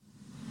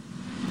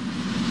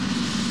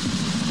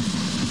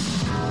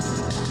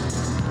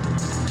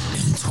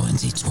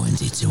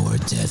to where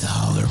Death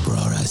Holler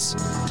brought us.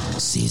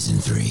 Season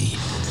 3,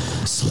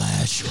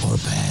 Slash or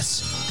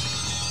Pass.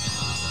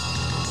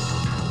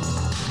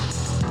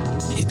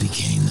 It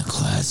became the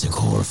classic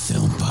horror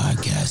film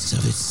podcast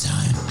of its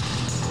time.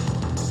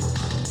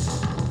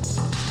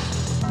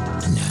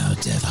 And now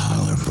Death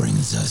Holler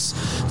brings us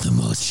the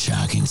most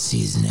shocking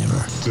season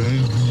ever.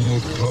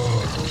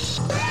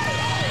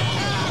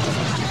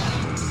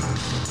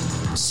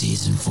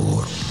 Season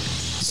 4,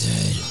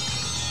 Dead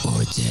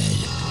or Dead.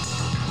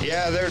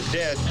 Yeah, they're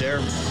dead.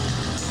 They're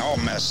all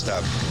messed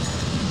up.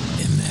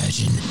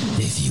 Imagine,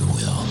 if you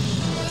will,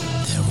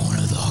 that one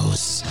of the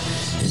hosts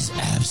is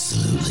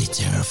absolutely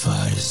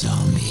terrified of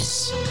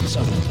zombies.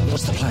 So,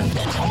 what's the plan?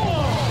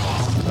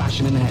 Bash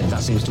him in the head,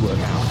 that seems to work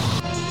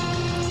out.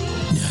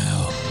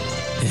 Now,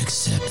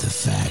 accept the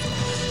fact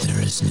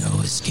there is no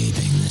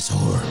escaping this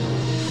horror.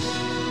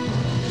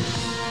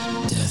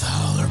 Death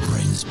Holler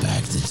brings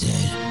back the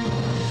dead.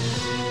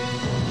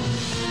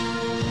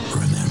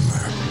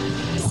 Remember,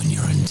 when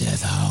you're in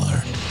Death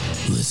Holler,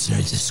 listener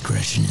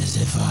discretion is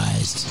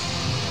advised.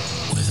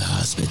 With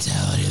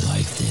hospitality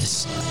like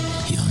this,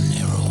 you'll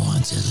never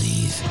want to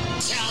leave.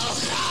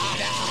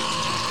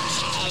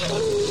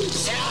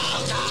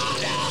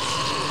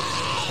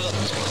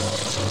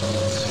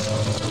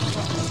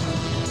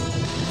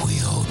 We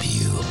hope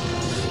you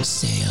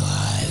stay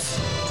alive.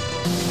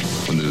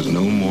 When there's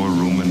no more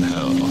room in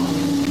hell,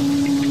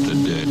 the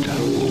dead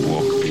will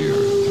walk here.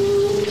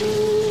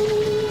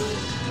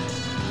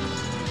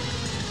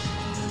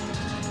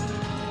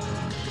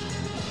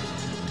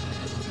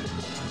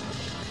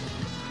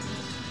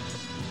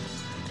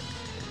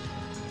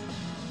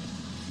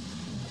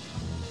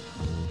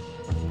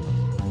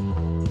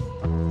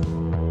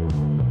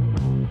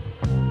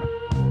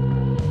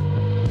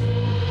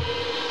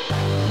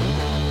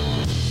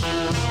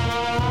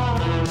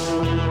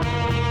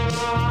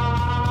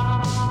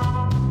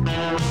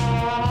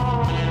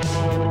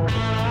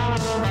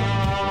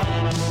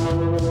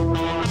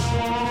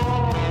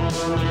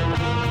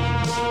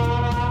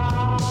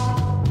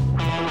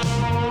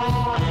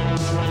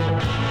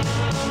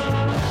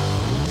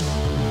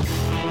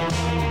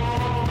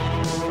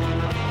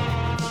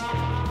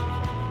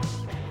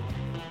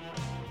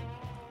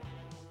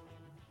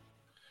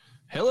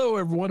 Hello,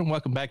 everyone, and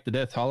welcome back to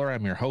Death Holler.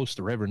 I'm your host,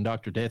 the Reverend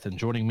Dr. Death, and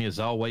joining me, as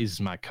always,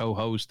 is my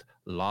co-host,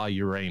 La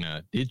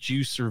Urena. Did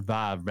you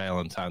survive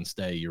Valentine's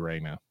Day,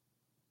 Urena?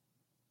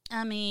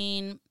 I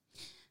mean,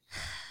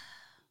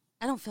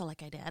 I don't feel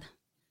like I did.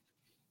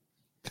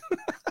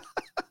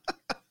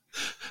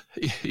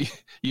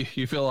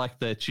 You feel like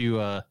that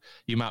you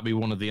might be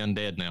one of the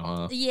undead now,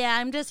 huh? Yeah,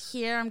 I'm just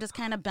here. I'm just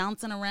kind of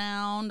bouncing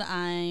around.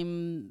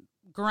 I'm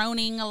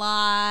groaning a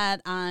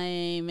lot.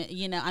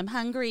 I'm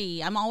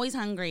hungry. I'm always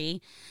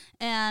hungry,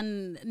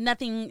 and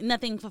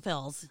nothing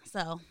fulfills.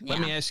 So yeah.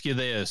 Let me ask you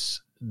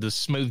this: does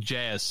smooth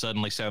jazz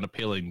suddenly sound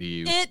appealing to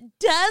you? It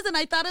does, and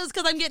I thought it was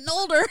because I'm getting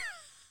older.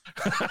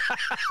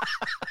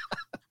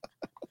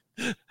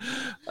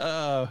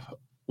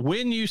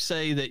 When you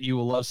say that you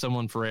will love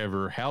someone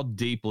forever, how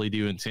deeply do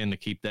you intend to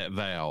keep that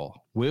vow?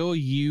 Will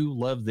you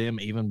love them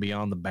even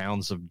beyond the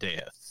bounds of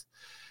death?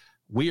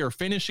 We are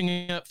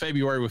finishing up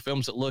February with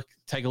films that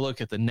take a look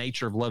at the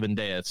nature of love and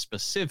death,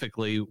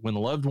 specifically when the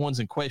loved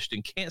ones in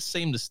question can't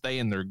seem to stay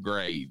in their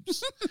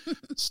graves.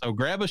 So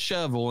grab a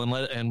shovel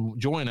and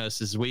join us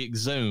as we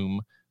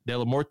exhume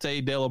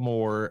Dellamorte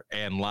Dellamore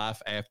and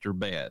Life After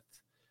Beth.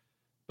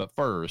 But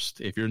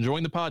first, if you're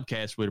enjoying the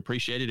podcast, we'd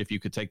appreciate it if you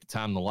could take the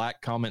time to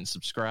like, comment, and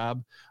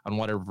subscribe on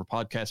whatever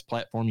podcast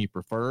platform you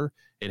prefer.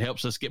 It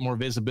helps us get more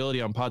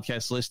visibility on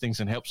podcast listings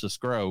and helps us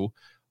grow.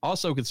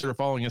 Also, consider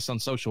following us on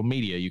social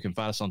media. You can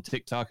find us on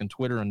TikTok and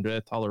Twitter under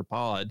Death Holler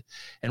Pod,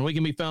 and we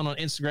can be found on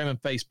Instagram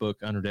and Facebook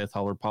under Death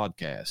Holler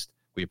Podcast.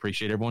 We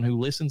appreciate everyone who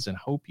listens and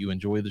hope you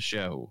enjoy the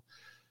show.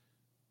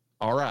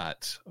 All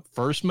right,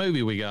 first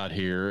movie we got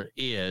here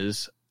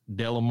is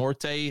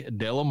Dellamorte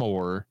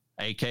Dellamore,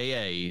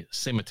 a.k.a.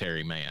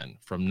 Cemetery Man,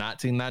 from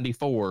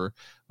 1994,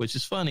 which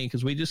is funny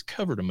because we just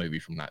covered a movie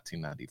from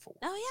 1994.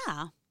 Oh,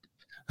 yeah.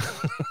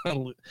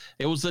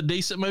 It was a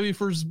decent movie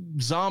for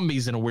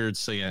zombies in a weird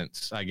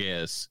sense, I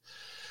guess.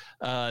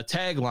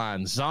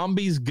 Tagline: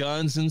 zombies,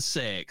 guns, and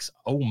sex.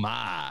 Oh,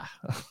 my.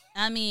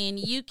 I mean,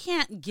 you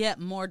can't get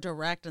more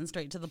direct and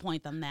straight to the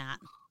point than that.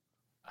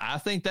 I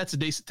think that's a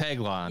decent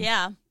tagline.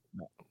 Yeah.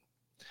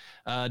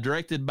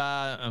 Directed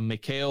by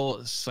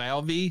Michael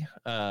Salvi,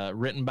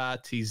 written by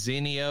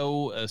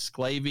Tizinio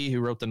Sclavi, who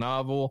wrote the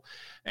novel,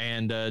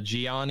 and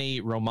Gianni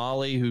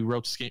Romali, who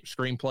wrote the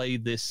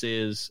screenplay. This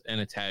is an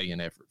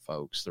Italian effort,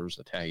 folks. There's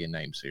Italian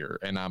names here,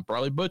 and I'm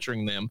probably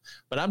butchering them,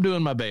 but I'm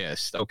doing my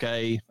best,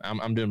 okay?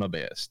 I'm doing my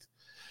best.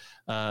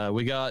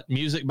 We got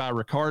music by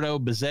Ricardo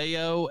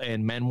Bezzello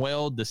and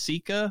Manuel De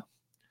Sica,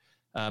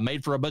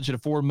 made for a budget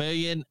of $4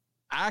 million.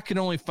 I can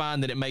only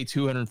find that it made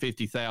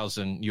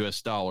 $250,000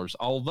 US.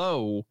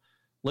 Although,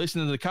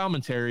 listening to the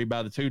commentary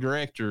by the two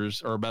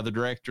directors, or by the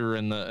director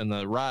and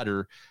the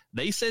writer,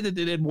 they said that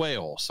it did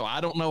well. So I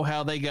don't know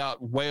how they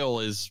got well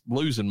as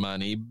losing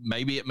money.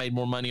 Maybe it made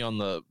more money on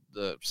the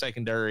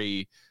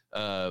secondary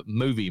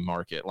movie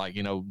market, like,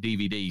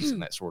 DVDs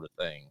and that sort of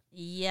thing.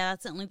 Yeah,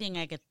 that's the only thing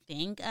I could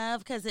think of,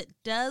 because it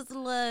does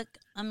look,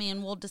 I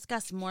mean, we'll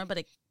discuss more, but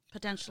it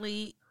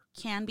potentially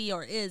can be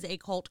or is a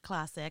cult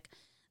classic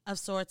of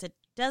sorts. It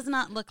does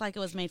not look like it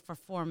was made for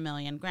 $4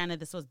 million. Granted,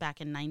 this was back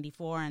in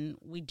 '94, and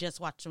we just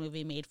watched a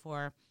movie made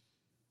for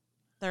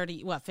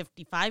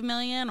 55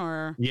 million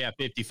or? Yeah,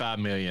 55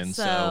 million.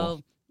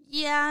 So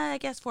yeah, I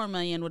guess 4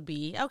 million would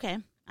be okay.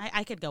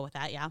 I could go with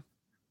that. Yeah.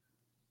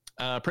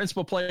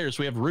 Principal players,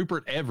 we have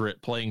Rupert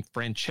Everett playing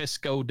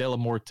Francesco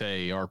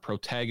Dellamorte, our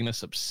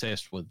protagonist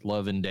obsessed with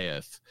love and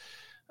death.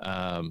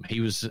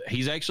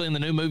 He's actually in the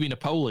new movie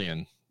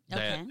Napoleon.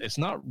 That it's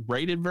not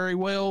rated very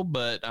well,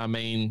 but I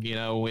mean,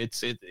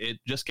 it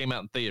just came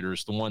out in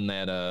theaters. The one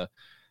that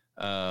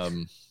oh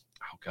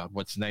God,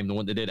 what's the name? The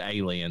one that did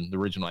Alien, the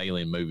original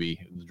Alien movie,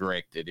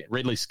 directed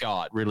Ridley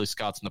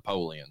Scott's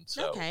Napoleon.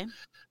 So, okay.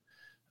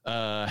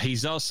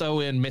 He's also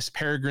in Miss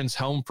Peregrine's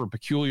Home for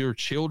Peculiar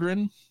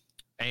Children.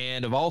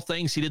 And of all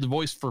things, he did the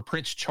voice for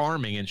Prince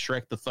Charming in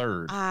Shrek the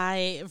Third.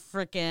 I love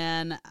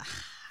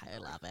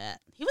it.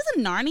 He was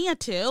in Narnia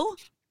too.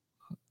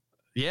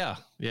 Yeah.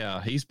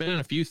 He's been in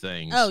a few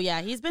things. Oh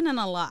yeah, he's been in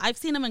a lot. I've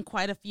seen him in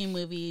quite a few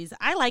movies.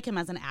 I like him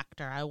as an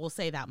actor. I will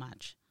say that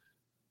much.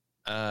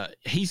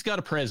 He's got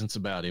a presence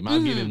about him.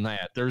 I'll give him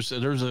that.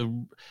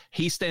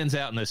 He stands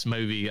out in this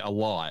movie a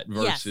lot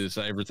versus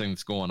everything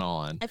that's going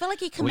on. I feel like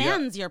he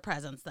commands your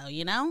presence, though.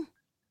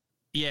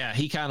 Yeah,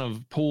 he kind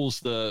of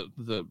pulls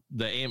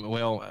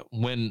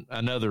when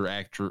another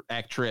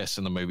actress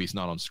in the movie's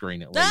not on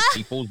screen, at least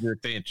he pulls your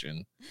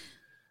attention.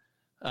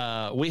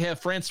 We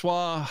have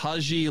Francois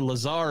Haji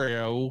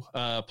Lazario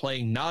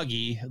playing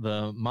Nagi,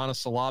 the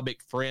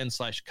monosyllabic friend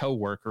 /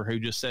 co-worker who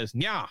just says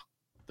 "nya"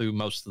 through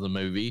most of the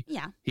movie.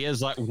 Yeah, he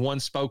has like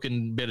one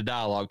spoken bit of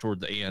dialogue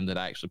toward the end that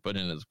I actually put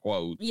in as a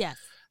quote. Yes.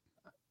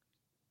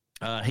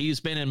 He's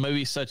been in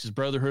movies such as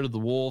Brotherhood of the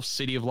Wolf,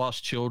 City of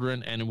Lost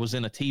Children, and was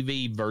in a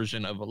TV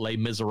version of Les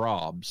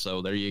Miserables.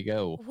 So there you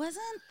go.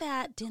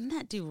 Didn't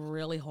that do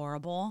really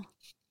horrible?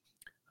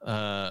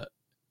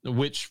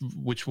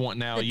 Which one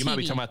now? You might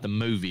be talking about the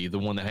movie, the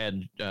one that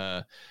had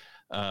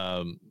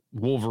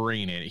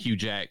Wolverine in it, Hugh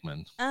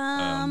Jackman.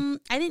 I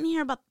didn't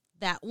hear about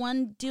that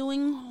one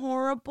doing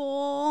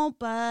horrible,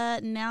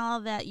 but now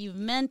that you've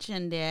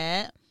mentioned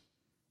it,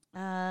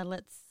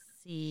 let's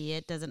see,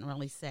 it doesn't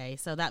really say,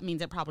 so that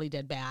means it probably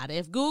did bad.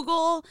 If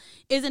Google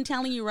isn't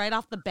telling you right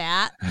off the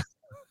bat, I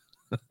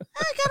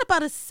got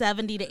about a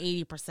 70 to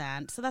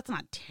 80%, so that's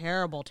not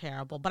terrible.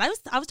 But I was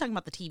talking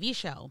about the TV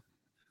show.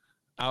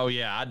 Oh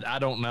yeah, I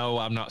don't know.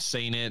 I've not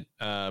seen it.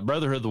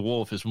 Brotherhood of the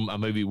Wolf is a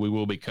movie we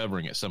will be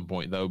covering at some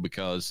point though,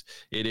 because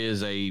it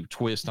is a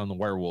twist on the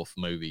werewolf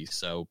movie,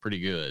 so pretty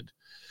good.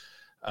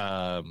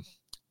 All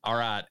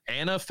right,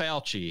 Anna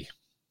Fauci,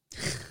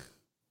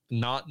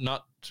 not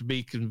to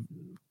be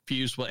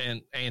confused with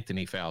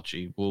Anthony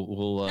Fauci.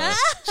 We'll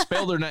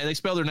spell their name. They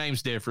spell their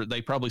names different.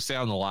 They probably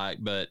sound alike,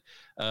 but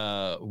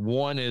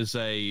one is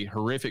a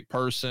horrific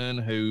person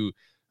who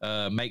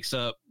makes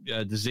up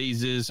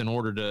diseases in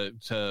order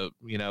to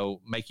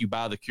make you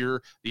buy the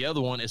cure. The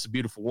other one is a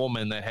beautiful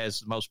woman that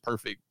has the most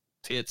perfect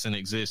tits in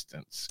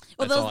existence.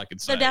 That's all I can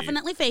say. They're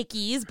definitely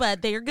fakies,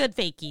 but they're good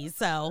fakies.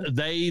 So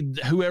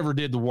whoever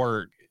did the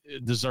work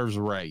deserves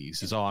a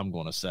raise is all I'm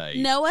going to say.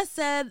 Noah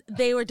said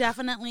they were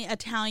definitely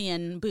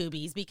Italian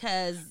boobies,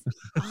 because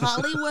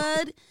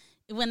Hollywood,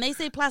 when they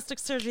say plastic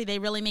surgery, they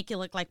really make you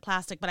look like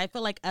plastic, but I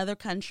feel like other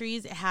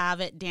countries have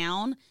it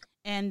down,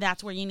 and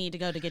that's where you need to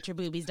go to get your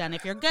boobies done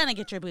if you're going to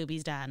get your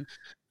boobies done.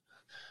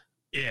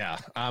 Yeah,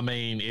 I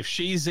mean, if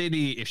she's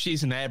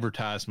an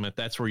advertisement,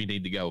 that's where you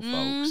need to go,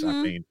 folks.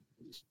 I mean,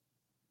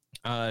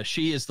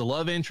 she is the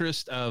love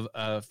interest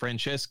of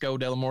Francesco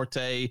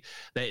Dellamorte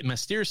that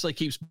mysteriously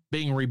keeps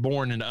being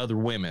reborn into other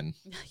women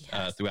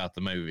throughout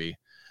the movie.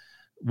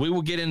 We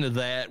will get into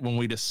that when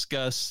we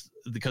discuss,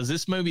 because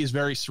this movie is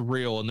very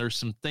surreal, and there's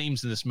some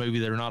themes in this movie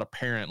that are not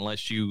apparent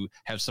unless you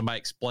have somebody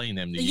explain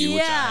them to you,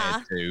 which I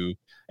had to.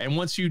 And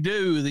once you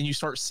do, then you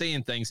start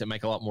seeing things that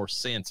make a lot more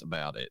sense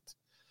about it.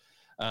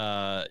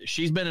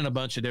 She's been in a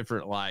bunch of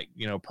different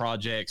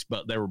projects,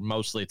 but they were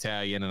mostly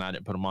Italian, and I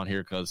didn't put them on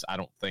here because I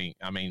don't know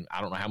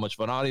how much of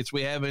an audience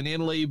we have in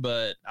Italy,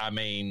 but I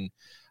mean,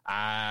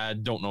 I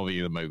don't know any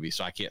of the movies,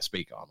 so I can't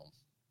speak on them.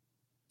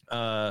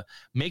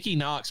 Mickey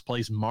Knox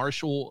plays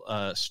Marshall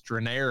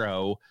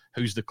Stranero,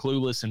 who's the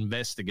clueless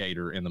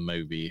investigator in the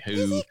movie.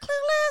 Is he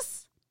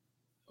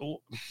clueless?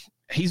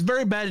 He's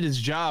very bad at his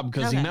job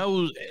because he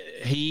knows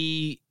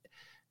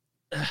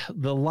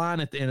the line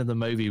at the end of the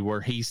movie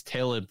where he's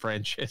telling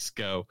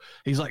Francesco,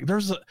 he's like,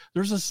 there's a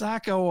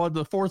psycho on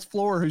the 4th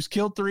floor who's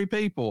killed 3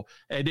 people.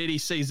 And then he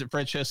sees that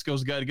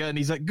Francesco's got a gun.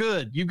 He's like,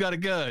 good, you've got a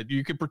gun.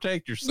 You can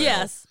protect yourself.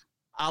 Yes.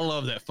 I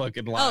love that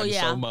fucking line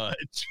so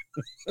much.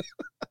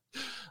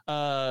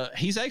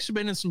 He's actually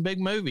been in some big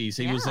movies.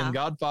 He was in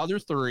Godfather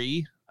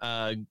 3,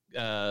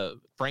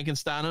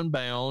 Frankenstein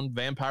Unbound,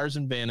 Vampires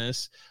in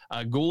Venice,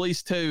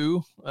 Ghoulies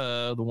 2,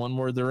 the one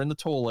where they're in the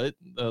toilet,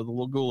 the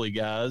little ghoulie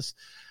guys.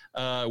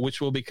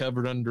 which will be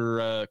covered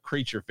under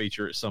Creature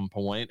Feature at some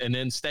point, and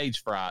then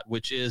Stage Fright,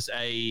 which is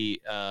a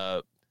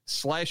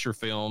slasher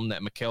film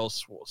that Mikhail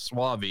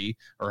Suave,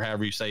 or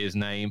however you say his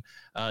name,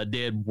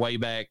 did way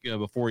back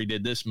before he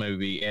did this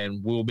movie,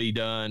 and we'll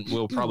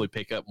probably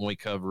pick up when we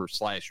cover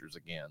slashers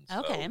again.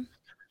 Okay.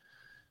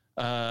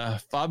 So,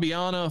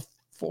 Fabiana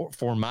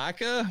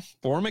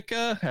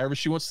Formica, however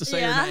she wants to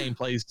say her name,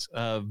 plays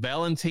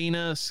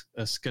Valentina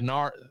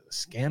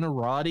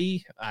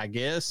Scanarati, I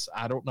guess.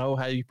 I don't know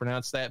how you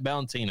pronounce that.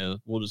 Valentina,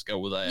 we'll just go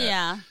with that.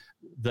 Yeah.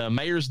 The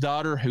mayor's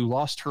daughter who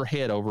lost her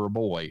head over a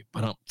boy.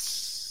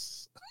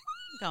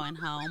 Going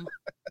home.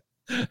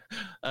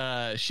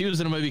 She was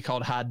in a movie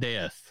called High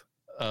Death.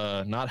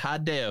 Not High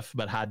Def,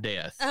 but High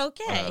Death.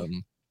 Okay.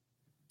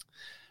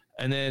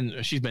 And then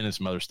she's been in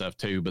some other stuff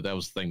too, but that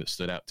was the thing that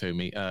stood out to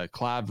me.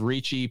 Clive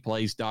Ricci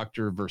plays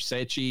Dr.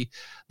 Versace,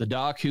 the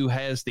doc who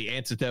has the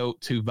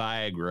antidote to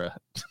Viagra.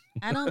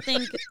 I don't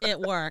think it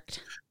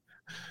worked.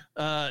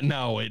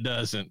 No, it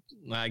doesn't,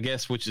 I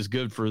guess, which is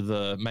good for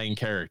the main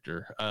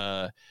character.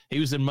 He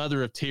was in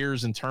Mother of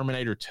Tears and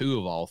Terminator 2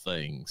 of all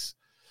things.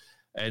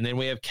 And then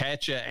we have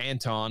Katya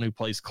Anton, who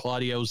plays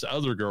Claudio's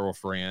other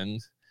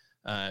girlfriend.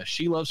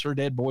 She loves her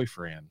dead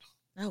boyfriend.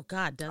 Oh,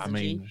 God, doesn't she? I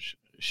mean,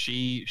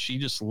 she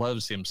just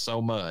loves him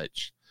so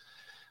much.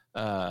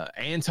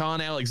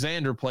 Anton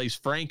Alexander plays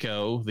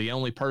Franco, the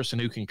only person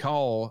who can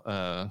call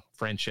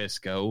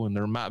Francesco, and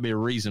there might be a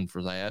reason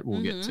for that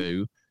we'll get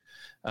to.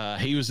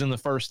 He was in the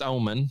first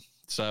Omen,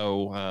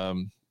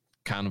 so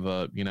kind of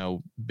a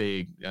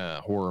big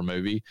horror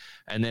movie.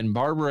 And then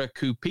Barbara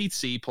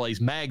Kupitzi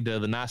plays Magda,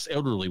 the nice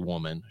elderly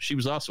woman. She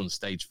was also in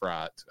Stage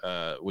Fright,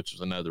 which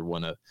was another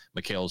one of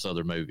Mikhail's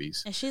other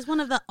movies. And she's one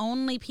of the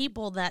only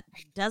people that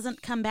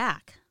doesn't come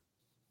back.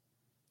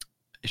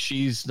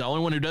 She's the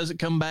only one who doesn't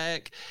come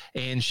back,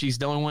 and she's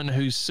the only one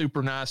who's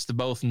super nice to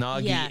both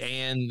Nagi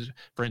and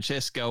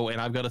Francesco,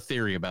 and I've got a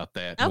theory about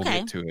that. Okay. We'll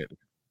get to it.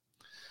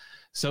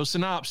 So,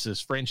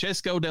 synopsis.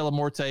 Francesco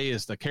Dellamorte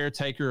is the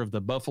caretaker of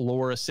the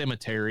Buffalora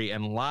Cemetery,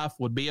 and life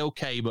would be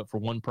okay, but for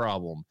one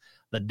problem.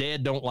 The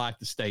dead don't like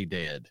to stay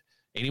dead.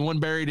 Anyone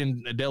buried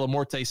in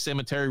Dellamorte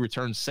Cemetery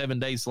returns 7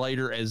 days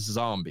later as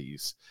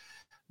zombies.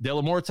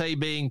 Dellamorte,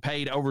 being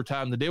paid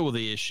overtime to deal with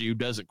the issue,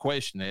 doesn't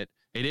question it.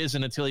 It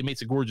isn't until he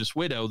meets a gorgeous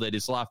widow that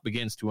his life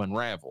begins to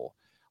unravel.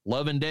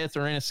 Love and death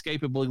are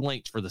inescapably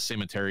linked for the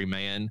cemetery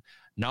man.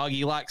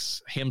 Nagi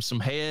likes him some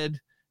head.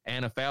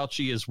 Anna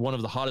Fauci is one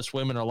of the hottest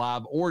women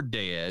alive or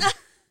dead,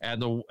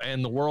 and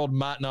the world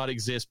might not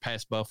exist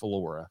past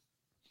Buffalora.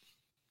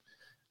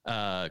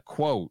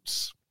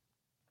 Quotes.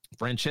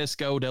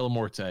 Francesco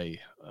Dellamorte.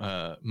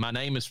 My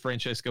name is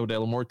Francesco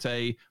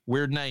Dellamorte.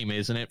 Weird name,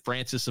 isn't it?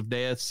 Francis of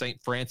Death, St.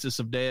 Francis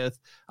of Death.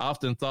 I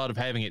often thought of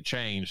having it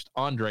changed.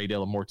 Andre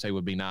Dellamorte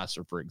would be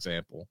nicer, for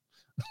example.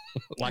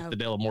 Like the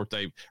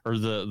Dellamorte, or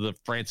the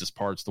Francis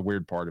part's the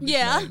weird part of his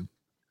name.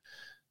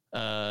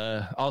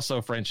 Also,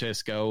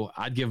 Francesco,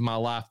 I'd give my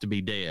life to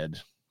be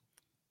dead.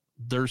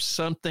 There's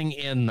something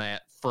in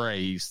that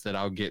phrase that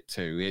I'll get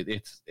to.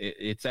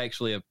 It's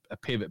actually a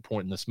pivot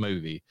point in this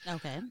movie.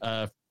 Okay.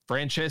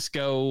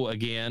 Francesco,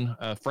 again,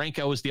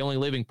 Franco is the only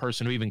living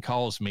person who even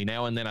calls me.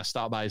 Now and then I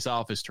stop by his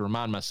office to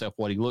remind myself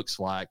what he looks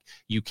like.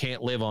 You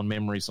can't live on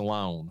memories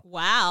alone.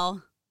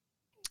 Wow.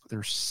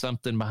 There's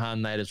something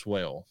behind that as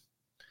well.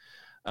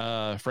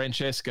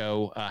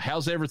 Francesco,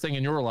 how's everything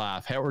in your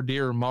life? How are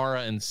dear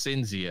Mara and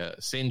Cinzia?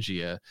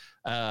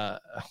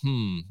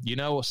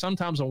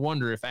 Sometimes I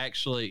wonder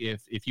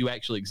if you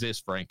actually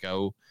exist,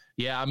 Franco.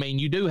 Yeah, I mean,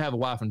 you do have a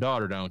wife and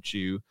daughter, don't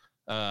you?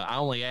 I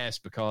only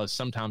ask because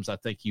sometimes I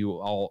think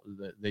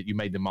that you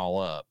made them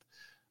all up.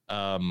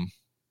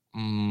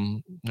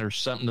 There's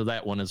something to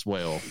that one as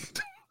well.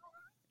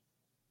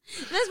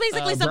 That's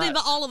basically something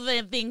that all of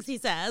the things he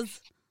says.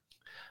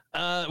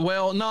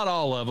 Well, not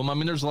all of them. I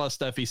mean, there's a lot of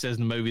stuff he says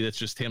in the movie that's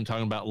just him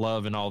talking about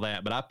love and all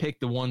that. But I picked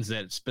the ones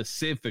that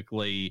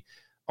specifically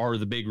are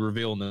the big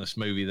reveal in this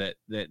movie that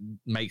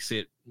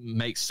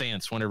makes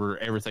sense whenever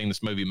everything in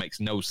this movie makes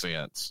no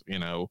sense,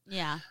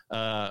 Yeah.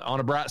 On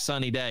a bright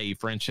sunny day,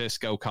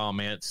 Francesco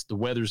comments, "The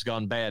weather's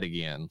gone bad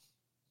again."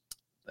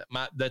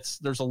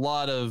 There's a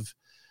lot of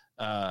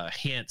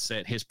hints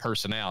at his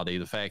personality.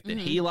 The fact that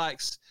he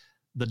likes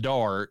the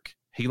dark,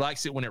 he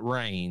likes it when it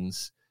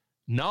rains.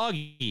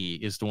 Nagi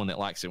is the one that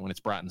likes it when it's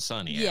bright and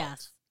sunny.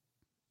 Yes.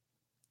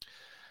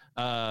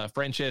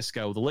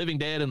 Francesco, the living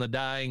dead and the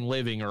dying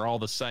living are all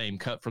the same,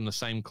 cut from the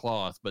same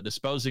cloth, but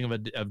disposing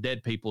of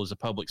dead people is a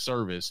public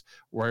service,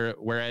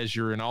 whereas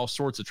you're in all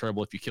sorts of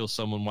trouble if you kill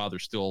someone while they're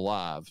still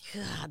alive.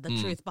 God,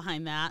 the truth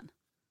behind that.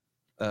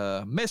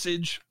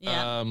 Message.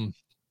 Yeah.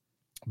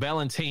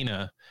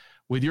 Valentina,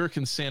 with your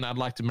consent, I'd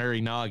like to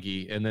marry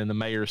Nagi. And then the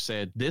mayor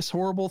said, "This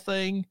horrible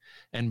thing?"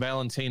 And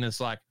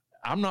Valentina's like,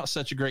 "I'm not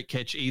such a great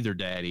catch either,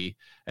 Daddy."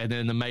 And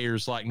then the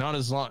mayor's like, not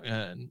as long,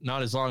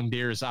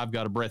 dear, as I've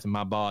got a breath in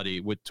my body.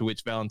 To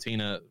which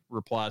Valentina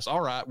replies,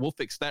 "All right, we'll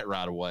fix that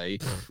right away."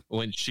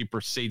 When she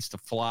proceeds to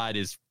fly at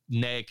his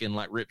neck and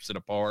rips it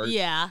apart.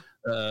 Yeah.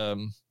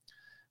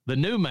 The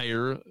new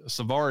mayor,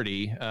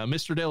 Savardi,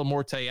 Mr.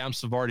 Dellamorte, I'm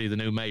Savardi, the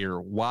new mayor.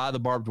 Why the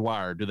barbed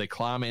wire? Do they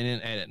climb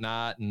in at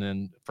night? And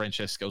then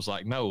Francesco's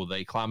like, no,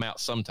 they climb out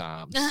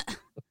sometimes.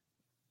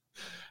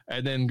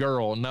 And then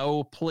girl,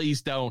 no,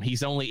 please don't.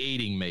 He's only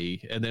eating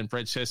me. And then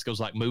Francesco's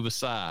like, move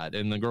aside.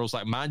 And the girl's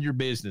like, mind your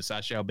business. I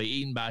shall be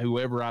eaten by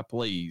whoever I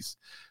please.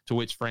 To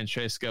which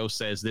Francesco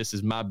says, this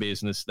is my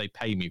business. They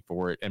pay me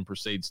for it, and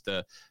proceeds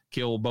to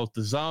kill both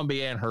the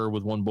zombie and her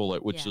with one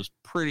bullet, which is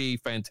pretty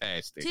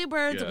fantastic. 2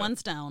 birds, 1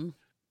 stone.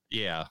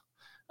 Yeah.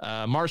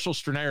 Marshal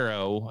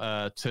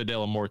Stranero to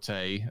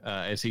Dellamorte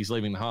as he's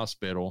leaving the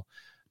hospital.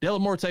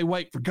 Dellamorte,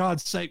 wait, for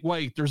God's sake,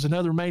 wait. There's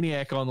another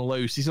maniac on the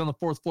loose. He's on the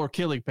 4th floor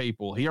killing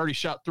people. He already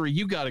shot 3.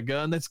 You got a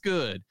gun. That's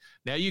good.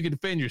 Now you can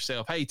defend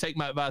yourself. Hey, take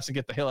my advice and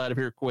get the hell out of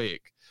here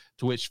quick.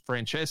 To which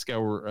Francesco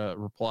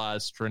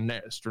replies,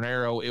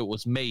 Stranero, it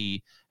was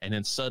me. And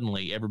then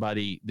suddenly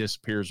everybody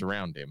disappears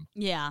around him.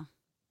 Yeah.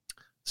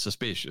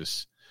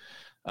 Suspicious.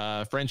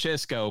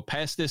 Francesco,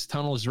 past this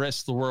tunnel is the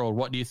rest of the world.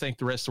 What do you think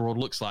the rest of the world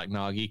looks like,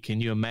 Nagi?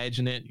 Can you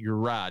imagine it? You're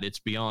right. It's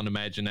beyond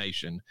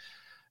imagination.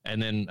 And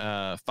then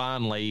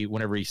finally,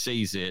 whenever he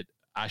sees it,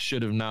 I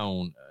should have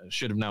known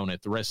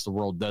it. The rest of the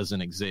world doesn't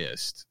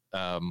exist.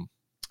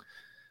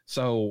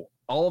 So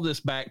all of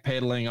this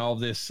backpedaling, all of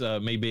this,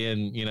 me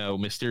being,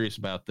 mysterious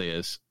about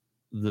this,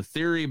 the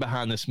theory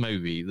behind this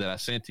movie that I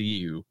sent to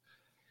you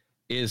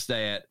is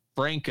that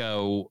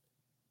Franco,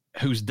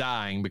 who's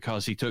dying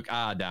because he took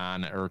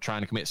iodine or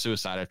trying to commit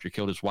suicide after he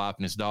killed his wife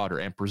and his daughter,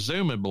 and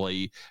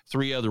presumably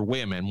 3 other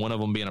women, one of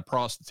them being a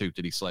prostitute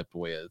that he slept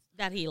with.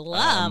 That he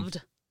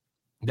loved.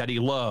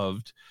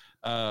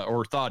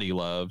 Or thought he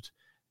loved.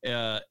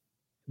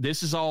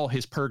 This is all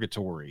his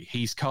purgatory.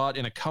 He's caught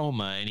in a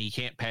coma and he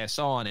can't pass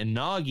on. And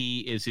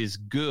Nagi is his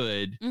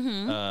good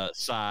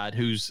side,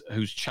 who's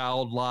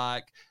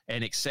childlike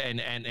and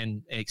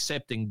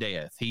accepting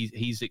death.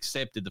 He's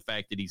accepted the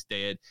fact that he's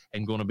dead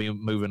and going to be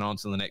moving on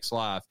to the next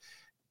life,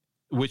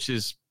 which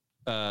is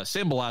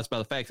symbolized by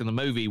the fact in the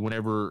movie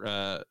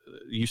whenever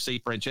you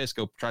see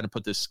Francesco trying to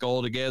put this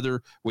skull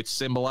together, which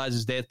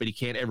symbolizes death, but he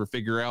can't ever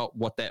figure out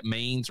what that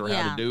means or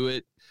how to do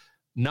it.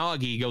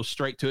 Nagi goes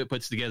straight to it,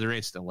 puts it together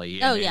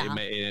instantly.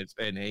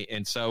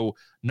 And so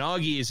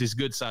Nagi is his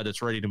good side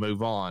that's ready to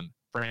move on.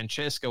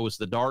 Francesco is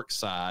the dark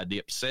side, the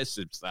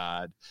obsessive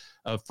side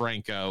of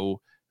Franco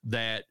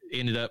that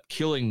ended up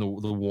killing the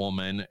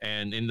woman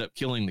and ended up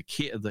killing the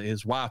kid,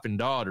 his wife and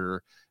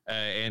daughter,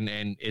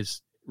 and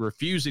is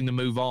refusing to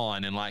move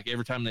on. And like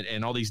every time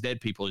and all these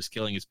dead people he's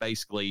killing is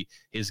basically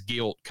his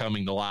guilt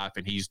coming to life,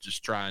 and he's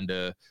just trying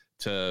to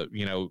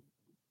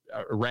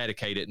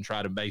eradicate it and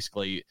try to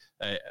basically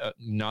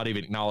not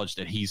even acknowledge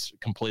that he's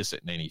complicit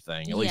in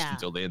anything, at least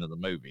until the end of the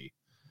movie.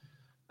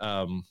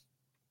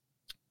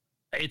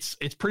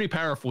 It's pretty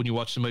powerful when you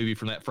watch the movie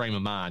from that frame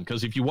of mind,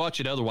 because if you watch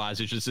it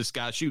otherwise, it's just this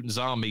guy shooting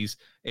zombies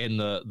in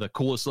the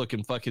coolest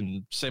looking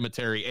fucking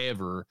cemetery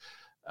ever,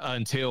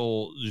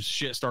 until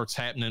shit starts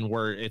happening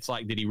where it's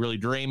like, did he really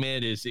dream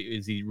it? Is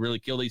he really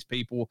kill these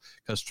people?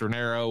 Because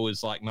Ternero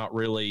is like not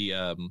really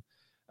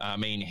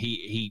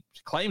he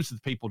claims that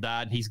the people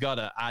died, and he's got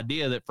an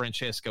idea that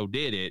Francesco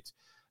did it,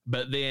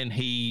 but then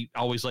he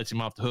always lets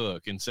him off the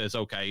hook and says,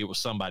 okay, it was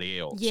somebody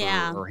else,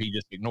 or he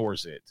just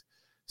ignores it.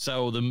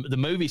 So the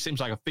movie seems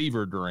like a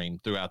fever dream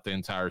throughout the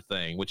entire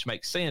thing, which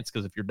makes sense,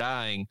 because if you're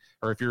dying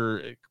or if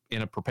you're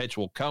in a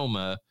perpetual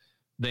coma,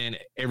 then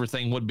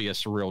everything would be a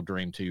surreal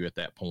dream to you at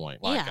that point.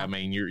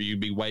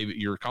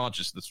 Your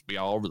consciousness would be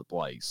all over the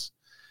place.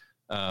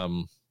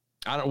 What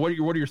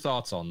are your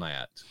thoughts on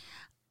that?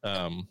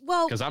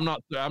 Because I'm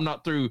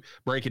not through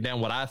breaking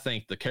down what I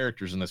think the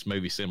characters in this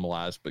movie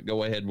symbolize, but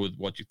go ahead with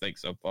what you think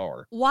so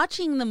far.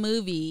 Watching the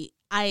movie,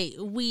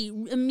 we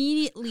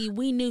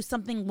knew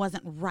something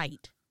wasn't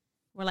right.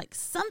 We're like,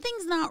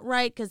 something's not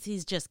right, because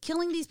he's just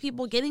killing these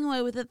people, getting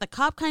away with it. The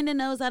cop kind of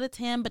knows that it's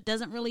him, but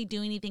doesn't really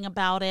do anything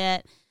about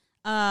it.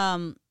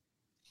 The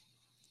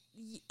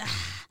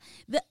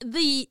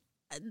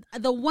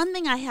one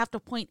thing I have to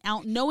point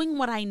out, knowing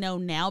what I know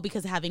now,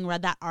 because having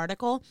read that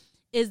article,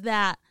 is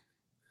that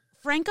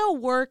Franco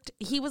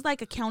he was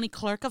like a county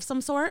clerk of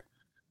some sort.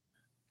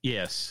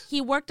 Yes.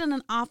 He worked in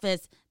an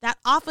office. That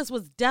office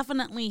was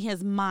definitely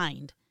his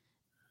mind.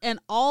 And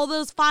all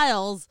those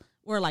files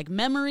were like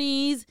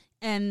memories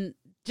and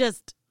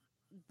just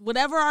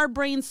whatever our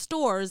brain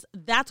stores,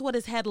 that's what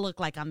his head looked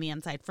like on the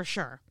inside, for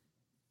sure.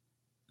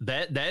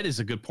 That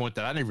is a good point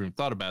that I never even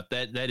thought about.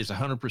 That is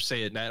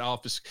 100% that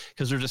office,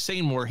 because there's a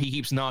scene where he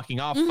keeps knocking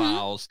off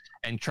files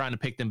and trying to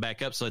pick them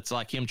back up. So it's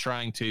like him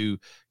trying to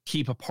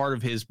keep a part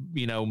of his,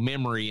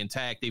 memory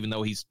intact, even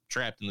though he's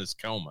trapped in this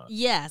coma.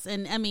 Yes.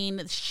 And I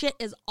mean, shit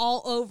is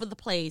all over the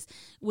place,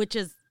 which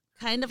is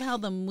kind of how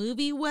the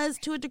movie was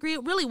to a degree.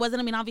 It really wasn't.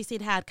 I mean, obviously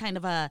it had kind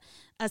of a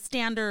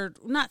standard,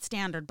 not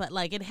standard, but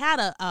like it had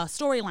a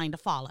storyline to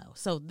follow.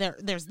 So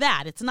there's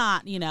that. It's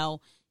not, you're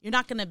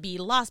not going to be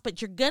lost,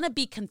 but you're going to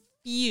be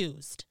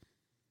confused.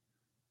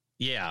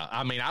 Yeah,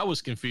 I mean, I was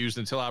confused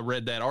until I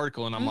read that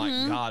article, and I'm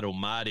like, God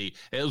Almighty!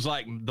 It was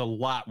like the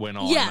light went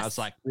on. Yes. And I was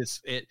like,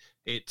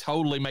 it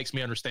totally makes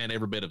me understand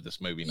every bit of this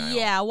movie now.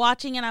 Yeah,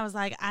 watching it, I was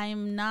like,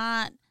 I'm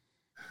not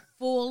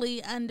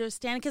fully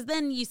understanding, because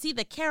then you see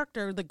the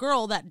character, the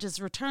girl that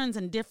just returns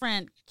in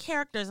different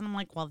characters, and I'm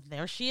like, well,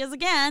 there she is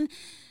again,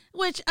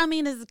 which, I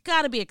mean, has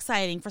got to be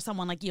exciting for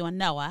someone like you and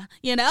Noah,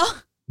 you know?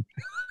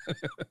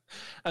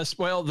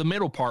 Well, the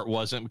middle part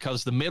wasn't,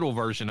 because the middle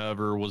version of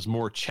her was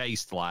more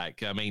chaste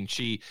like. I mean,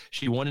 she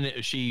wanted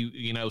it,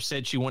 she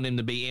said she wanted him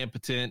to be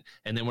impotent,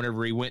 and then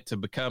whenever he went to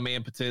become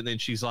impotent, then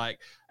she's like,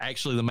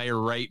 actually the mayor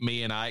raped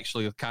me and I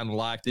actually kind of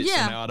liked it, so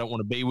now I don't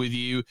want to be with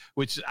you.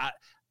 Which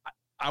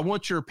I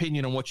want your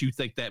opinion on what you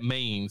think that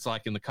means,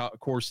 like in the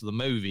course of the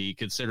movie,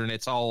 considering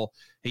it's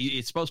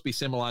supposed to be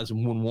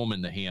symbolizing one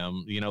woman to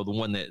him, the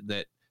one that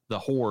the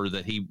whore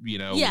that he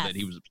that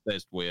he was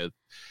obsessed with.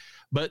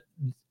 But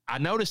I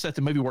noticed that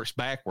the movie works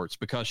backwards,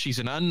 because she's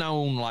an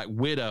unknown like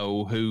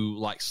widow who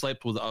like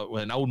slept with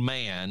an old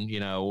man,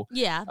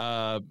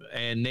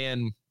 and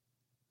then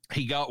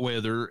he got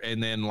with her,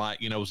 and then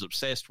was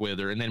obsessed with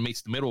her, and then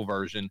meets the middle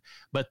version.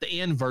 But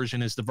the end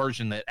version is the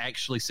version that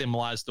actually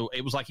symbolized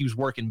it was like he was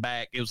working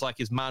back. It was like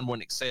his mind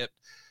wouldn't accept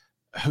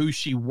who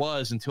she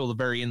was until the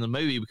very end of the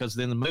movie, because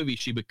then the movie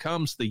she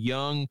becomes the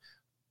young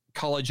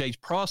college age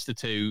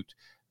prostitute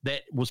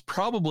that was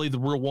probably the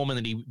real woman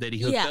that he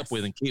hooked up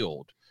with and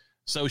killed.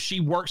 So she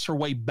works her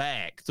way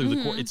back through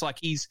the court. It's like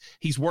he's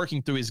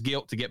working through his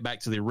guilt to get back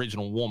to the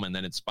original woman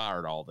that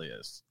inspired all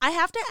this. I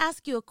have to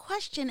ask you a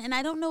question, and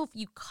I don't know if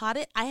you caught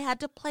it. I had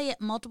to play it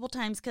multiple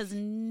times because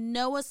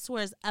Noah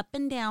swears up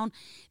and down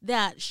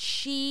that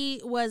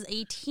she was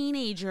a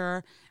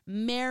teenager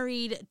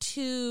married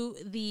to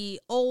the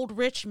old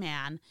rich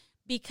man.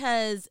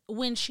 Because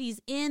when she's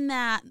in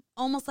that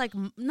almost like,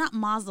 not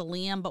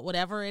mausoleum, but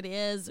whatever it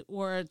is,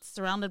 where it's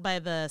surrounded by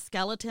the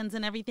skeletons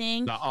and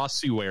everything. The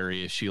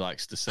ossuary, as she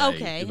likes to say.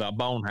 Okay. The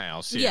bone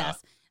house. Yeah.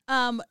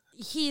 Yes.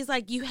 He's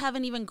like, you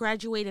haven't even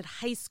graduated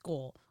high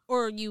school,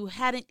 or you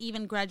hadn't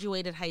even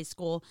graduated high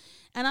school.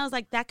 And I was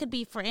like, that could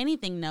be for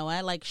anything,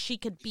 Noah. Like, she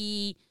could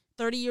be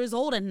 30 years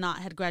old and not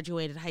had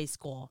graduated high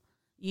school,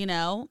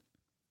 Yeah.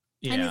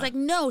 And he's like,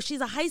 no,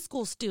 she's a high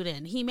school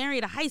student. He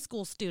married a high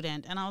school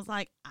student. And I was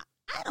like,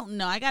 I don't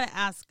know. I got to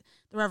ask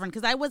the Reverend,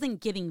 because I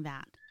wasn't getting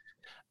that.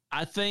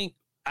 I think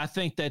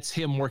that's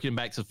him working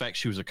back to the fact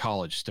she was a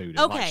college student.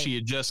 Okay. Like she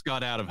had just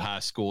got out of high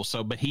school.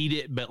 So, but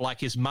like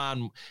his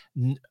mind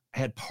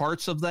had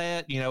parts of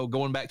that,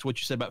 going back to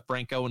what you said about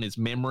Franco and his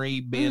memory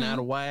being out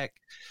of whack.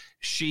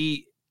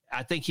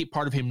 I think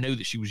part of him knew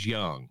that she was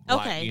young.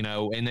 Okay.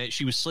 And that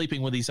she was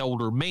sleeping with these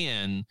older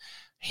men.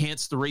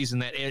 Hence the reason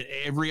that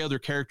every other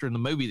character in the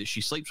movie that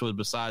she sleeps with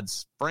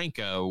besides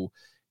Franco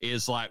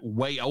is like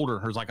way older.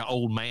 Her's like an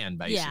old man,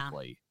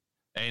 basically.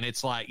 Yeah. And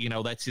it's like,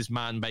 that's his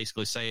mind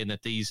basically saying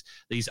that these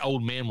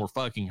old men were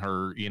fucking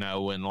her,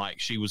 and like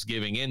she was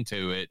giving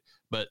into it,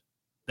 but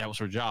that was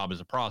her job as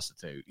a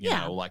prostitute,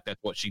 like that's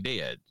what she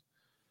did.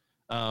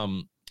 I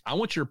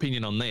want your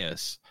opinion on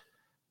this.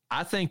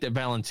 I think that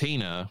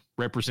Valentina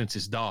represents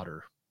his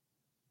daughter,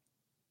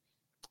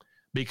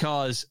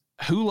 because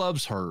who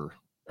loves her?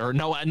 Or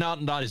no,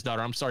 not his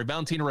daughter. I'm sorry.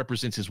 Valentina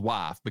represents his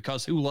wife,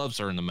 because who loves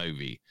her in the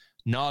movie?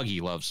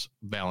 Nagi loves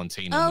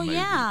Valentina in the movie.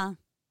 Yeah.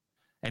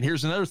 And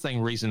here's another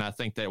reason I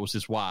think that was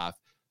his wife.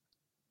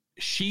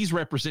 She's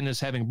represented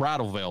as having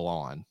bridal veil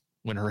on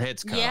when her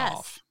head's cut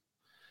off.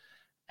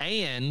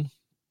 And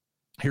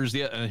here's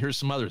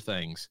some other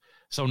things.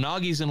 So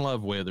Nagi's in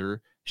love with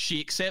her. She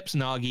accepts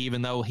Nagi,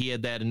 even though he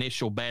had that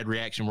initial bad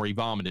reaction where he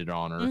vomited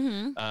on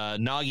her.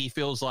 Nagi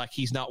feels like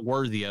he's not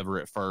worthy of her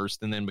at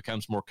first, and then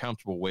becomes more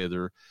comfortable with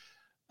her.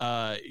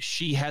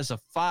 She has a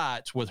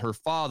fight with her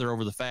father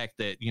over the fact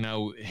that,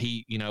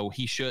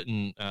 he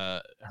shouldn't,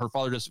 her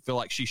father doesn't feel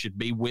like she should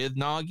be with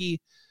Nagi.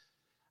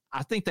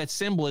 I think that's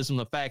symbolism,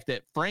 the fact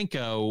that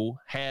Franco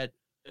had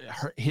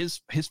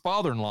his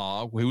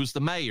father-in-law, who was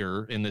the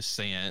mayor in this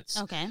sense,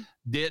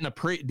 didn't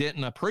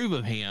approve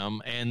of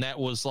him, and that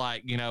was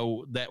like,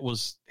 that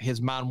was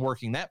his mind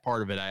working that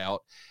part of it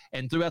out.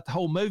 And throughout the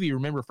whole movie,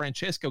 remember,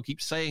 Francesco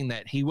keeps saying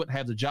that he wouldn't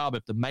have the job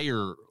if the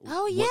mayor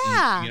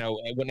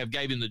wouldn't have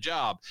gave him the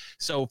job.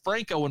 So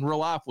Franco in real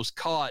life was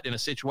caught in a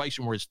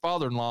situation where his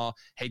father-in-law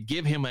had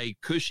give him a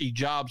cushy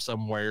job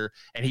somewhere,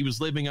 and he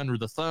was living under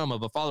the thumb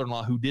of a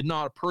father-in-law who did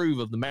not approve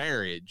of the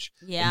marriage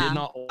and did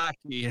not like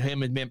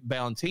him and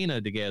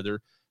Valentina together.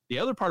 The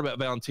other part about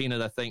Valentina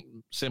that I think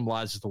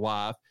symbolizes the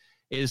wife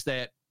is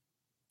that,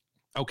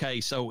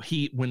 okay, so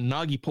when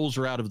Nagi pulls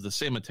her out of the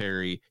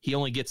cemetery, he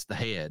only gets the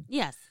head.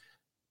 Yes.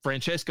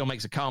 Francesco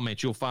makes a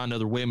comment, you'll find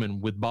other women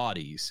with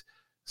bodies.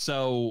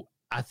 So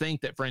I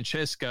think that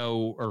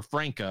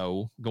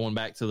Franco, going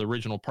back to the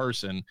original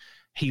person,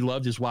 he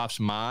loved his wife's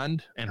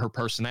mind and her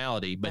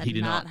personality, but he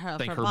did not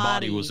think her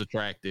body was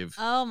attractive.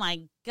 Oh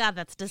my God,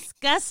 that's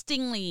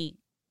disgustingly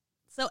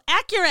so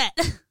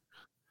accurate.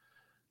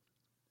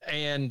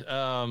 And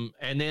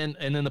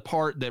then the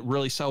part that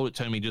really sold it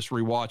to me, just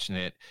rewatching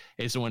it,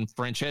 is when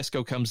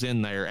Francesco comes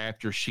in there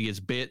after she has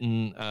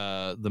bitten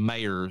the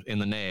mayor in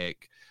the neck,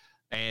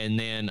 and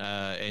then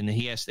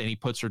he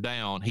puts her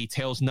down. He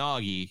tells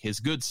Nagi his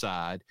good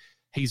side.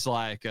 He's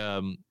like,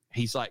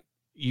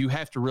 you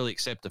have to really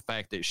accept the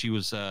fact that she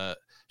was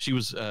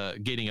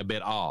getting a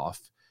bit off,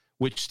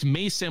 which to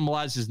me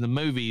symbolizes in the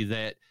movie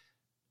that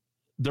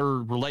their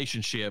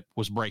relationship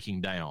was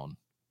breaking down,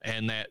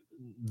 and that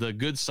the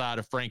good side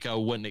of Franco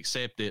wouldn't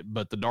accept it,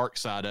 but the dark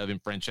side of him,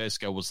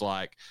 Francesco, was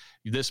like,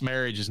 this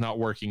marriage is not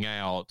working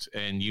out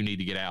and you need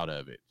to get out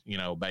of it.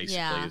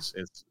 Basically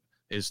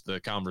is the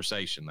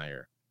conversation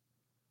there.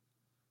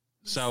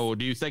 So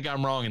do you think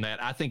I'm wrong in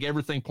that? I think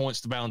everything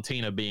points to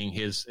Valentina being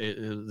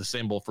the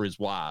symbol for his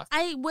wife.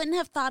 I wouldn't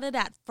have thought it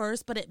at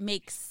first, but it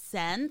makes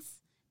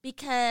sense,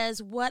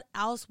 because what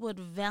else would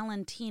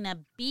Valentina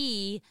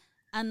be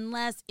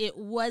unless it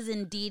was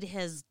indeed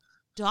his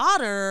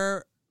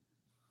daughter?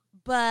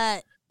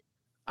 But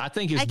I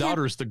think his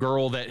daughter's the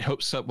girl that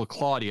hooks up with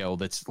Claudio,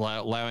 that's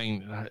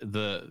allowing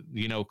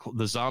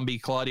the zombie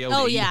Claudio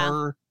to eat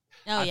her.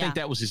 I think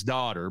that was his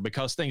daughter,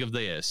 because think of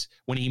this.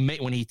 When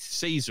he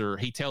sees her,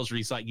 he tells her,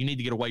 he's like, you need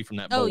to get away from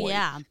that boy. Oh,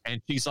 yeah.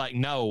 And she's like,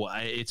 no,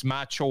 it's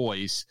my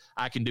choice.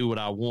 I can do what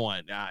I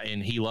want.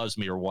 And he loves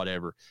me or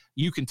whatever.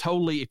 You can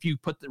totally, if you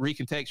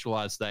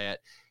recontextualize that,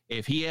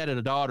 if he had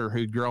a daughter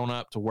who'd grown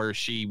up to where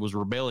she was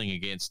rebelling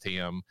against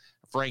him,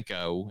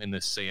 Franco in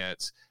this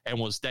sense, and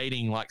was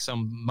dating like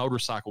some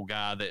motorcycle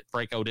guy that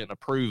Franco didn't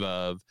approve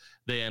of,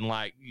 then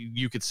like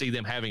you could see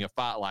them having a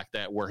fight like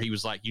that, where he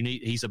was like,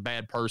 he's a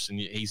bad person.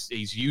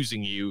 He's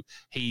using you.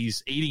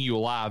 He's eating you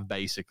alive,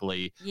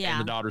 basically. Yeah. And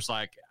the daughter's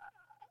like,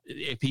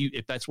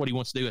 if that's what he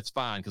wants to do, it's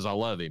fine, because I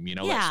love him,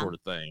 that sort of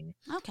thing.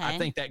 Okay. I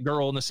think that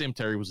girl in the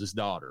cemetery was his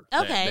daughter.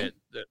 Okay.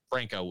 That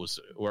Franco was,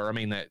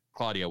 that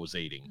Claudio was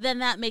eating. Then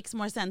that makes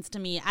more sense to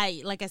me.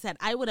 Like I said,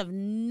 I would have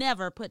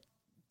never put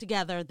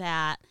together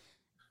that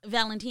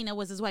Valentina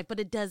was his wife,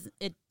 but it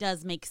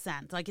does make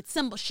sense. Like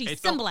she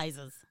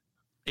symbolizes.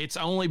 It's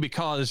only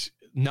because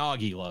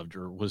Nagi loved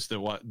her was that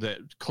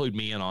clued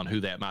me in on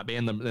who that might be,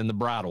 and the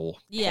bridal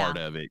part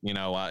of it,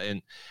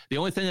 and the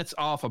only thing that's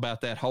off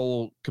about that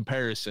whole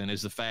comparison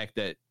is the fact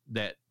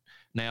that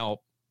now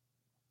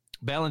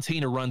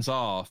Valentina runs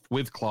off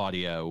with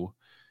Claudio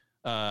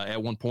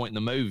at one point in the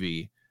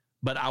movie.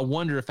 But I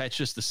wonder if that's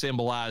just to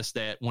symbolize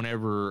that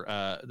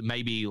whenever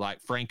maybe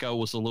like Franco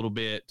was a little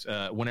bit,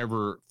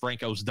 whenever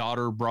Franco's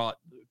daughter brought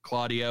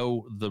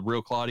Claudio, the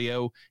real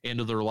Claudio,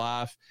 into their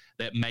life,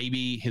 that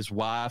maybe his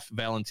wife,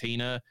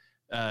 Valentina,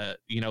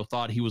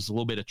 thought he was a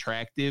little bit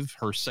attractive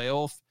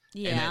herself.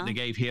 Yeah. And that they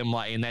gave him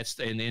and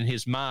in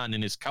his mind,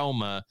 in his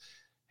coma,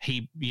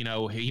 he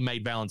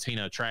made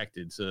Valentina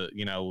attracted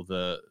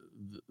to,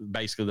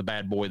 basically the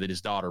bad boy that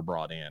his daughter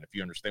brought in, if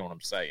you understand what I'm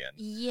saying.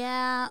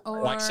 Yeah.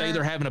 Or like say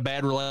they're having a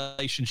bad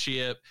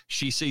relationship.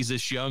 She sees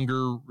this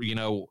younger,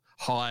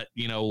 hot,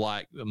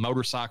 like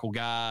motorcycle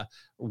guy,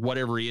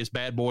 whatever he is,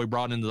 bad boy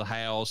brought into the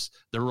house,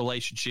 their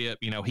relationship,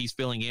 he's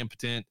feeling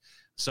impotent.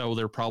 So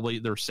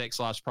their sex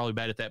life's probably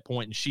bad at that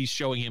point. And she's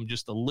showing him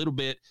just a little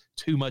bit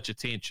too much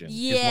attention.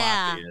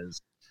 Yeah. His wife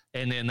is.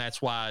 And then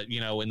that's why,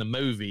 in the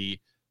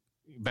movie,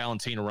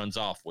 Valentina runs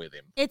off with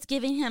him. It's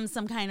giving him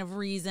some kind of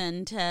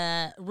reason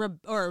to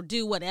or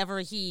do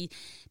whatever to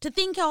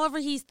think however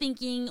he's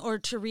thinking, or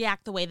to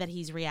react the way that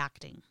he's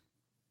reacting.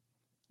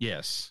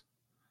 Yes.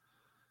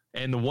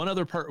 And the one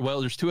other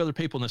there's two other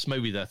people in this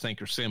movie that I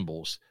think are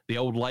symbols. The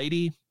old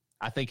lady,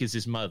 I think, is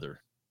his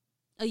mother.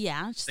 Oh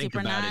yeah, think super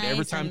about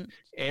nice. it.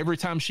 Every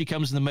time she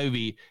comes in the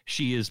movie,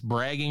 she is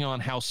bragging on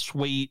how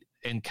sweet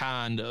and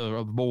kind of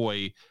a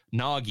boy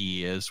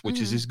Nagi is, which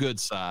is his good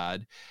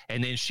side.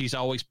 And then she's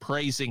always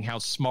praising how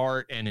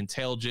smart and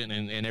intelligent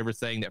and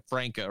everything that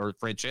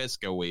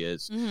Francesco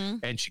is.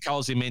 And she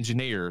calls him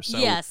engineer. So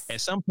at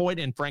some point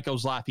in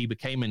Franco's life, he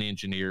became an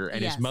engineer,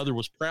 and his mother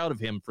was proud of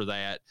him for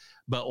that.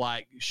 But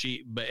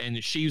she's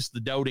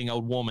the doting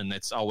old woman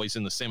that's always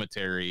in the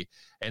cemetery.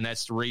 And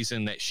that's the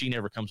reason that she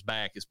never comes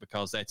back, is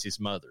because that's his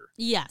mother.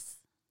 Yes.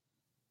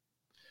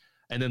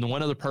 And then the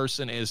one other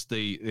person is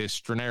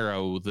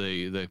Stranero,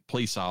 the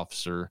police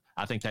officer.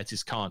 I think that's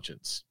his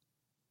conscience.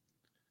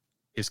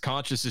 His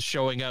conscience is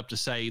showing up to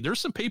say, there's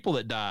some people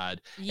that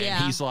died. Yeah.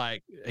 And he's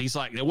like,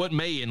 it wasn't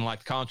me. And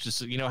like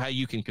conscience, how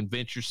you can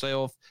convince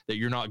yourself that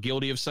you're not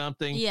guilty of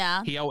something.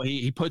 Yeah.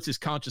 He puts his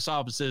conscience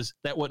off and says,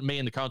 that wasn't me.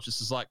 And the conscience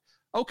is like,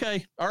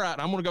 okay, all right,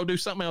 I'm going to go do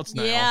something else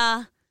now.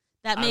 Yeah.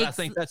 I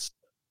think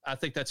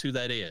that's who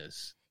that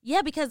is.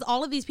 Yeah, because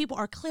all of these people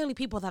are clearly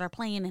people that are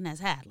playing in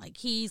his head. Like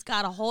he's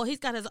got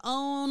his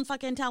own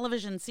fucking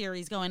television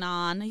series going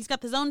on. He's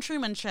got his own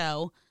Truman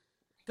Show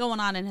going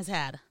on in his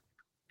head.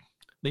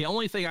 The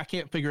only thing I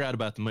can't figure out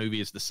about the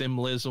movie is the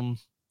symbolism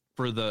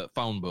for the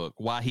phone book.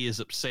 Why he is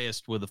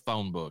obsessed with the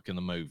phone book in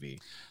the movie.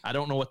 I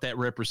don't know what that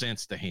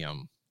represents to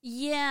him.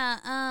 Yeah.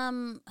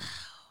 Oh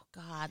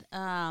God.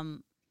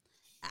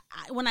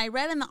 when I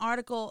read in the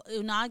article,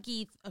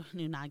 Nagi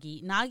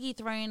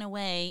throwing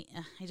away,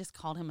 I just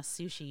called him a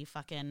sushi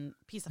fucking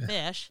piece of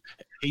fish.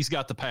 He's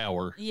got the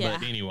power. Yeah.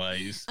 But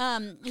anyways.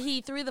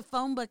 He threw the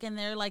phone book in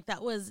there like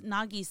that was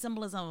Nagi's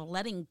symbolism of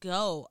letting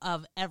go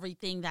of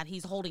everything that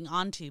he's holding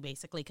on to,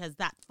 basically, because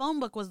that phone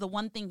book was the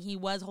one thing he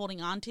was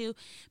holding on to,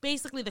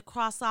 basically to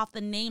cross off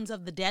the names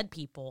of the dead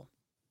people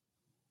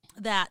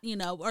that,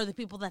 or the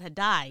people that had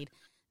died.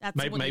 That's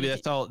maybe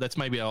that's all. That's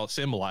maybe all it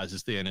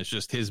symbolizes. Then it's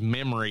just his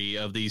memory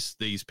of these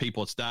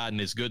people that's died,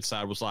 and his good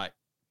side was like,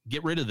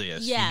 get rid of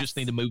this. Yes. You just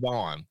need to move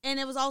on. And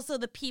it was also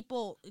the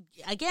people.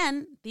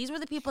 Again, these were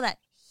the people that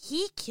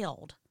he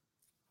killed.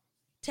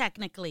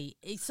 Technically,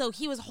 so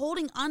he was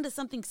holding on to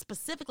something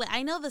specifically.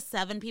 I know the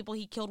 7 people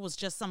he killed was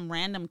just some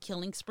random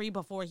killing spree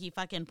before he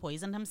fucking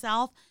poisoned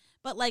himself,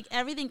 but like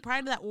everything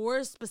prior to that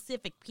were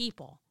specific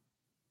people.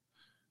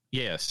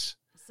 Yes.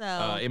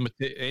 So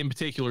in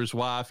particular, his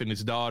wife and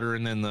his daughter,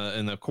 and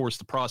then of course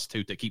the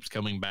prostitute that keeps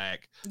coming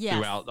back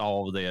throughout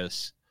all of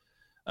this.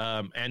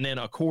 And then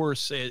of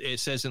course it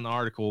says in the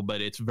article, but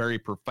it's very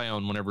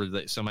profound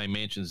whenever somebody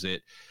mentions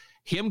it.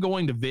 Him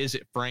going to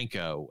visit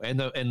Franco and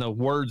the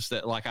words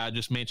that, like I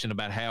just mentioned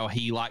about how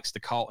he likes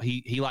to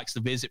he likes to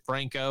visit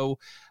Franco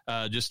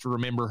just to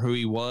remember who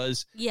he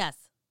was. Yes.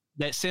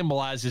 That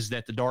symbolizes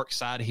that the dark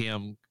side of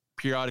him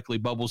periodically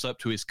bubbles up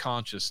to his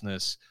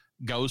consciousness,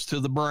 goes to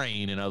the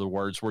brain, in other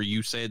words, where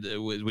you said,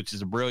 which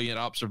is a brilliant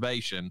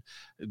observation,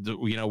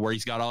 where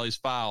he's got all his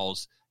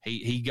files.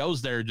 He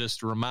goes there just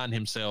to remind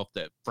himself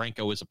that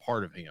Franco is a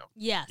part of him.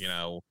 Yes.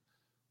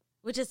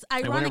 Which is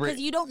ironic because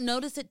you don't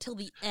notice it till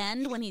the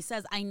end when he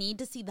says, I need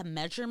to see the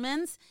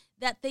measurements,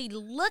 that they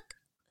look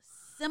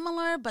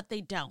similar, but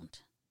they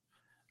don't.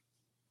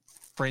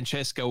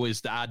 Francesco is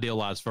the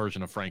idealized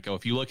version of Franco.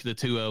 If you look at the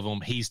two of them,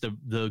 he's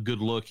the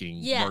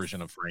good-looking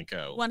version of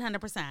Franco.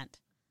 100%.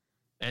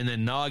 And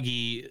then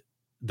Nagi,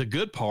 the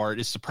good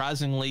part, is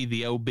surprisingly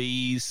the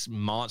obese,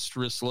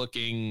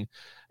 monstrous-looking.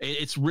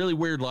 It's really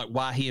weird, like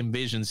why he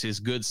envisions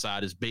his good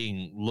side as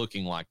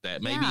looking like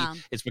that. Maybe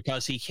it's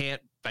because he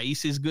can't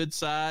face his good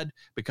side,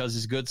 because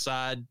his good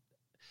side,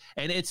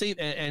 and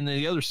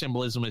the other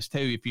symbolism is too.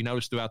 If you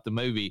notice throughout the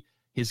movie,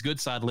 his good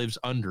side lives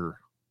under.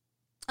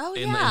 Oh,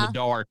 in the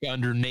dark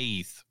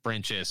underneath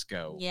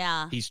Francesco.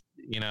 Yeah. He's,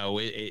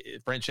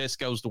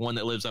 Francesco's the one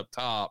that lives up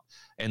top,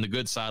 and the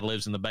good side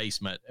lives in the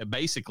basement.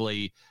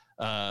 Basically,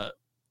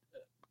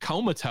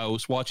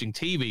 comatose, watching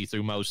TV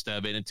through most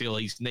of it until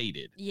he's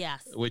needed.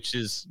 Yes.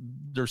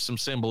 There's some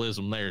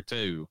symbolism there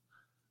too.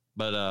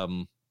 But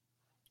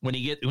when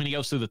he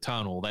goes through the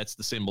tunnel, that's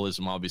the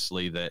symbolism,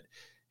 obviously, that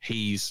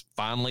he's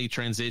finally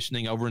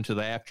transitioning over into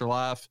the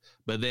afterlife.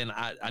 But then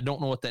I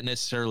don't know what that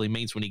necessarily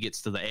means when he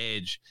gets to the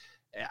edge.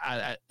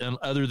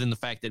 Other than the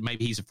fact that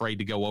maybe he's afraid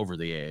to go over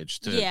the edge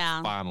to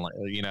finally,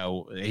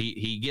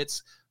 he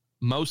gets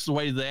most of the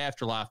way to the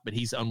afterlife, but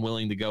he's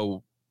unwilling to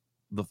go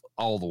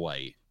all the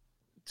way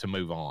to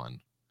move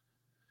on.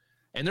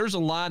 And there's a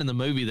line in the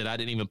movie that I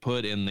didn't even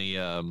put in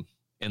the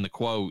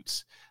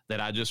quotes that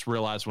I just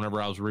realized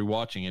whenever I was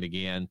rewatching it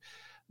again.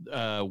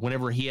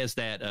 Whenever he has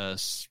that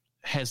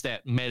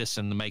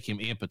medicine to make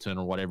him impotent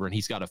or whatever, and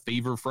he's got a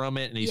fever from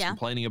it, and he's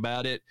complaining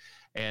about it.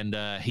 And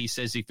he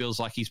says he feels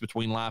like he's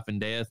between life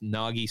and death.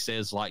 Nagi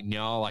says, like,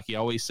 "Nyah," like he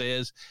always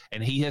says.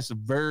 And he has a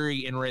very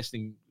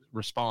interesting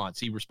response.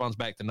 He responds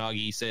back to Nagi.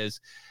 He says,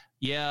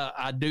 "Yeah,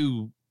 I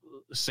do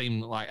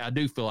feel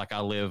like I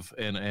live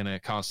in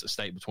a constant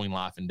state between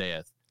life and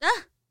death."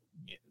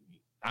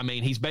 I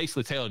mean, he's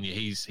basically telling you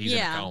he's in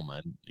a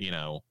coma,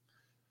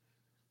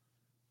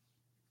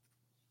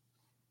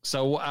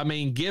 So, I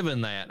mean,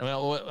 given that,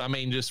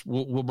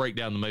 we'll break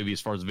down the movie as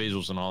far as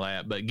visuals and all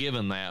that. But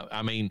given that,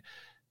 I mean,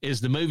 is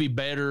the movie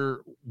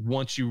better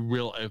once you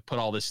really put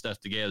all this stuff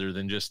together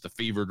than just the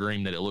fever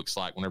dream that it looks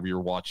like whenever you're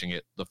watching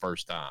it the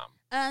first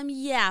time?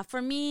 Yeah, for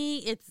me,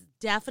 it's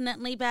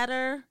definitely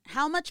better.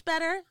 How much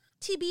better?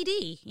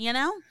 TBD,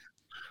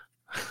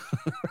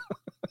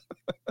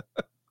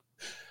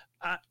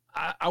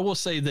 I will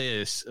say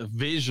this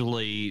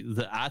visually,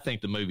 I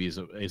think the movie is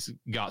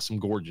got some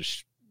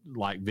gorgeous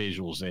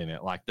visuals in it.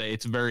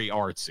 It's very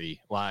artsy.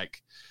 I'll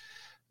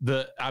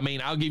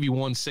give you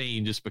one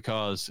scene just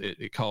because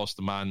it calls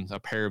to mind a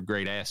pair of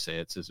great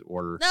assets, as it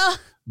were. No.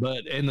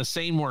 But in the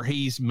scene where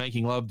he's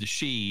making love to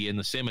she in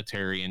the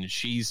cemetery, and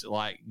she's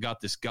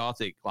got this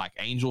gothic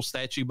angel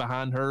statue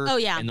behind her. Oh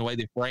yeah. And the way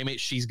they frame it,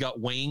 she's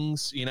got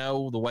wings.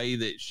 The way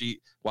that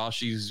while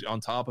she's on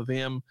top of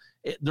him.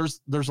 There's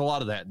a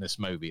lot of that in this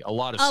movie. A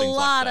lot of scenes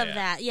like that. Of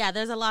that. Yeah,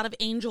 there's a lot of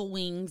angel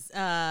wings,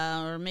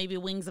 or maybe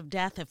wings of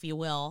death, if you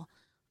will.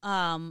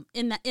 In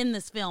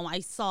this film,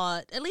 I saw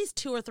it at least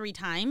 2 or 3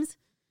 times.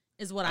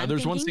 Is what I'm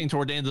There's thinking. one scene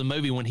toward the end of the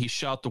movie when he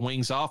shot the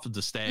wings off of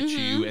the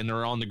statue, and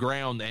they're on the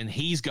ground, and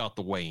he's got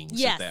the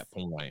wings at that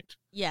point.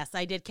 Yes,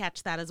 I did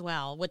catch that as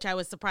well, which I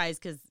was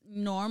surprised because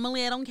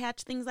normally I don't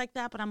catch things like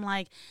that, but I'm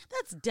like,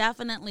 that's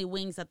definitely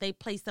wings that they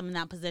placed them in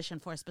that position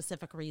for a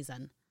specific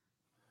reason.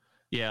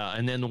 Yeah,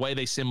 and then the way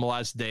they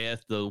symbolize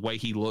death, the way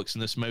he looks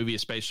in this movie,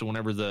 especially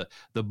whenever the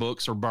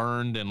books are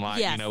burned and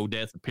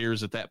death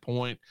appears at that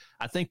point.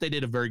 I think they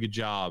did a very good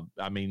job.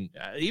 I mean,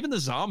 even the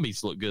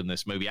zombies look good in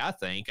this movie, I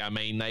think. I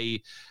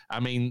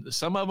mean,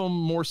 some of them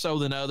more so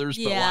than others,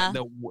 but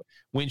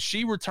when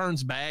she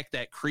returns back,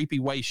 that creepy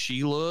way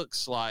she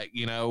looks, like,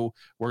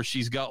 where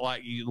she's got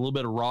like a little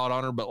bit of rot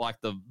on her, but like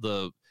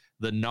the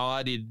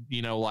knotted,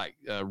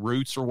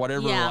 roots or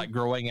whatever, like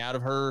growing out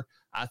of her.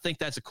 I think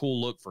that's a cool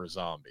look for a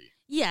zombie.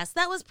 Yes,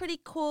 that was pretty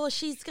cool.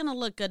 She's going to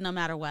look good no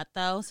matter what,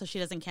 though, so she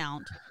doesn't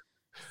count.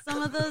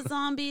 Some of the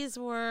zombies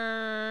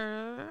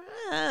were,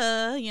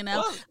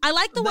 Well, I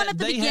like the one at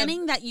the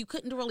beginning that you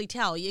couldn't really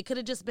tell. It could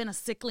have just been a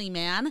sickly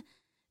man.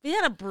 He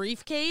had a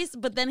briefcase,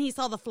 but then he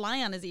saw the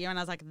fly on his ear, and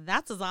I was like,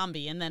 that's a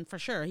zombie. And then for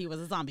sure, he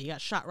was a zombie. He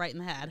got shot right in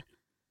the head.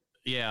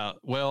 Yeah,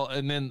 well,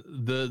 and then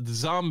the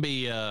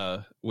zombie,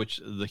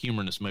 which the humor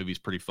in this movie is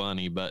pretty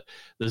funny, but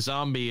the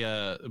zombie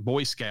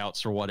Boy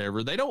Scouts or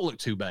whatever, they don't look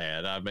too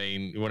bad. I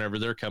mean, whenever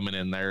they're coming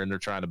in there and they're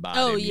trying to bite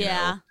him,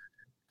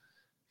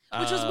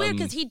 Which was weird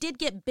because he did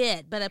get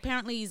bit, but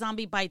apparently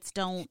zombie bites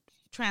don't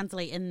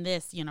translate in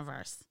this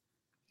universe.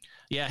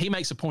 Yeah, he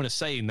makes a point of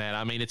saying that.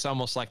 I mean, it's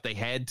almost like they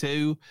had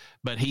to,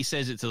 but he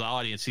says it to the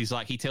audience. He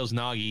tells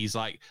Nagi, he's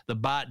like, the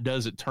bite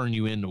doesn't turn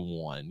you into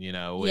one,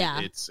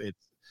 It's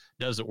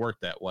doesn't work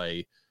that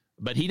way.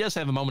 But he does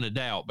have a moment of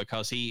doubt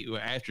because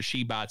after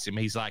she bites him,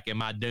 he's like, am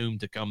I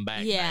doomed to come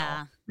back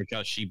now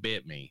because she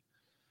bit me?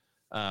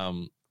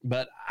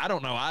 But I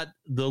don't know.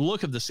 The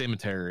look of the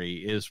cemetery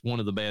is one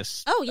of the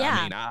best. Oh, yeah.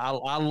 I mean,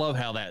 I love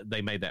how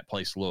they made that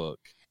place look.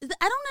 I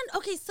don't know.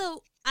 Okay,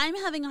 so I'm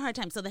having a hard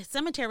time. So the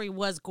cemetery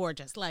was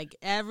gorgeous. Like,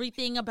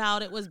 everything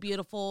about it was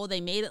beautiful. They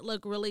made it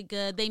look really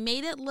good. They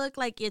made it look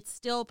like it's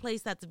still a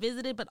place that's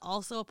visited, but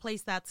also a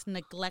place that's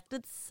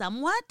neglected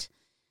somewhat.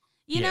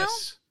 You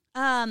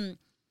know?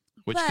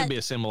 Which could be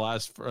a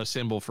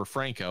symbol for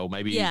Franco.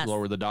 Maybe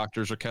where the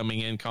doctors are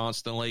coming in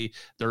constantly.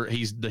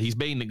 He's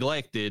being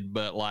neglected,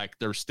 but like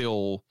they're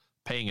still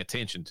paying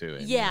attention to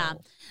him. Yeah.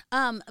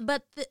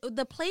 But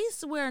the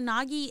place where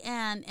Nagi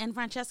and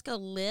Francesco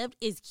lived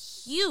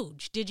is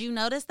huge. Did you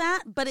notice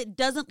that? But it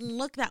doesn't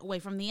look that way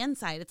from the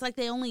inside. It's like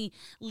they only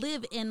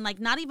live in like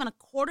not even a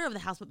quarter of the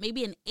house, but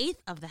maybe an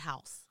eighth of the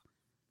house.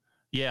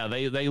 Yeah,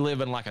 they live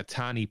in like a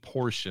tiny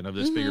portion of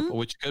this bigger,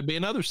 which could be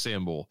another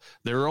symbol.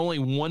 They're only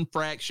one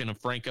fraction of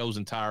Franco's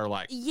entire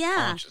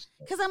consciousness.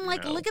 Because I'm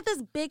like, look at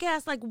this big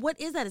ass, like, what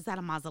is that? Is that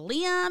a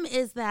mausoleum?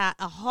 Is that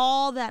a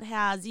hall that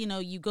has,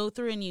 you go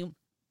through and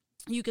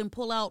you can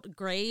pull out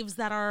graves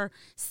that are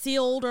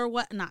sealed or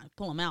what? Not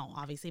pull them out,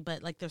 obviously,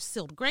 but like there's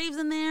sealed graves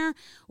in there.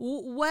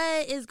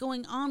 What is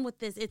going on with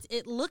this?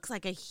 It looks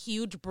like a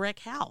huge brick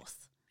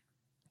house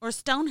or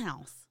stone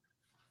house.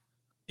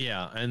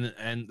 Yeah,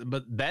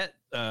 but that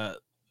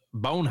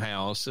bone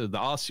house, the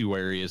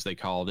ossuary as they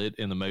called it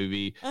in the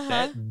movie,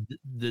 that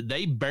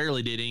they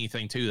barely did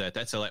anything to that.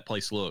 That's how that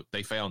place looked.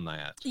 They found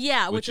that.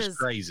 Yeah, which is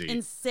crazy,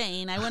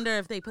 insane. I wonder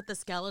if they put the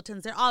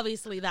skeletons there.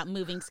 Obviously, that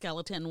moving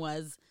skeleton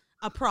was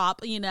a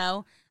prop,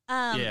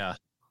 yeah.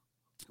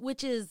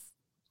 Which is,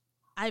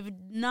 I've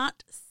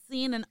not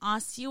seen an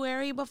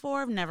ossuary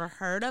before. I've never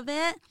heard of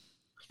it.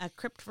 A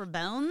crypt for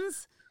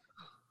bones,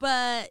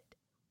 but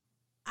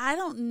I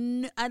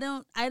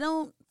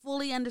don't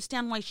fully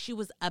understand why she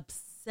was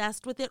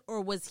obsessed with it,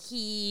 or was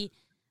he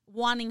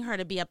wanting her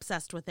to be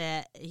obsessed with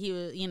it?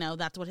 He,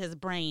 that's what his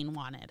brain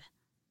wanted.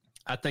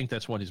 I think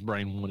that's what his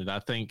brain wanted. I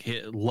think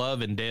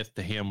love and death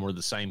to him were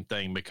the same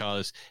thing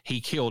because he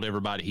killed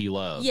everybody he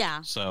loved.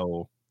 Yeah.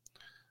 So,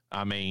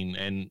 I mean,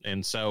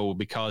 and so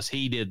because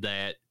he did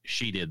that,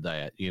 she did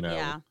that,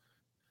 Yeah.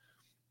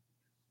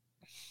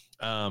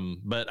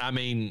 But I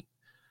mean,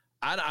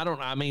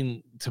 I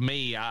mean, to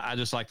me, I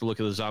just like to look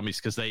at the zombies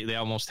because they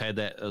almost had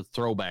that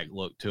throwback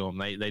look to them.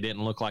 They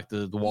didn't look like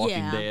the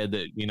Walking Dead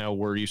that,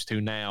 we're used to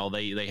now.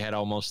 They had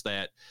almost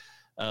that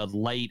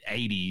late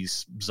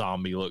 80s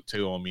zombie look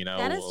to them,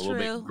 That is a little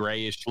bit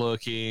grayish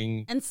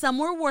looking. And some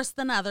were worse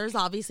than others.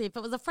 Obviously, if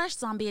it was a fresh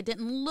zombie, it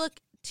didn't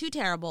look too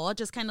terrible. It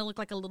just kind of looked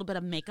like a little bit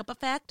of makeup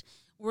effect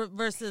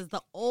versus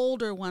the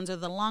older ones, or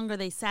the longer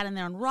they sat in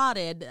there and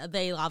rotted,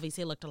 they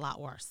obviously looked a lot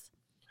worse.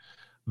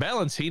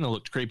 Valentina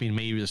looked creepy to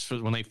me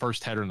when they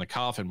first had her in the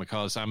coffin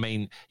because, I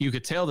mean, you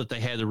could tell that they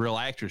had the real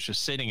actress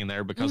just sitting in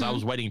there because I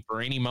was waiting for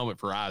any moment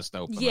for her eyes to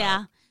open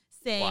up.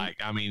 Same. Like,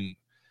 I mean...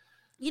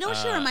 You know what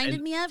she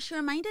reminded me of? She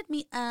reminded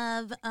me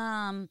of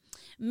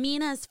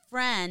Mina's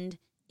friend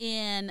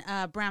in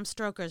Bram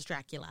Stoker's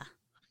Dracula.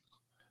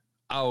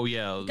 Oh,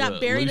 yeah.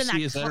 Got buried Lucy, in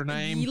that... is that her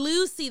name?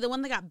 Lucy, the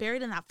one that got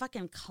buried in that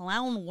fucking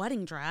clown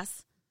wedding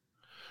dress.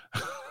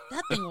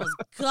 That thing was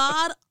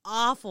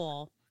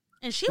god-awful.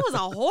 And she was a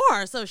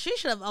whore, so she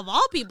should have, of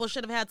all people,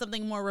 should have had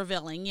something more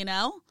revealing,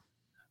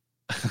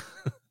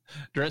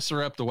 Dress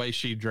her up the way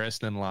she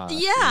dressed in life.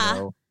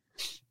 Yeah.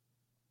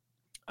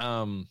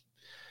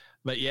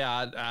 But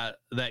yeah,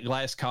 that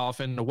glass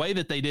coffin, the way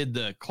that they did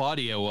the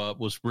Claudio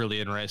up was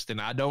really interesting.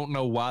 I don't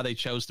know why they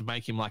chose to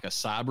make him like a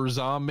cyber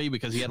zombie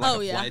because he had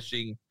like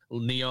flashing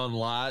neon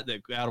light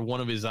out of one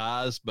of his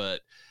eyes,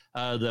 but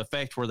The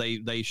effect where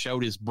they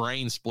showed his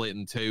brain split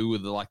in two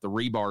with the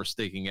rebar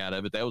sticking out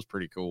of it. That was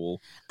pretty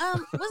cool.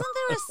 Wasn't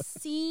there a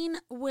scene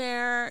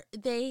where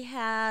they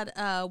had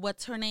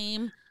what's her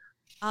name?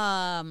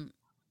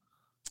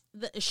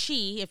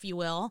 She, if you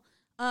will,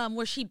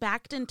 where she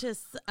backed into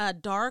a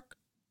dark.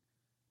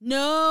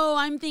 No,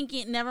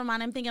 never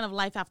mind. I'm thinking of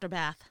Life After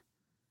Beth,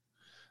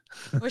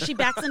 where she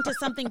backs into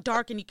something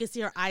dark and you can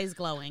see her eyes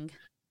glowing.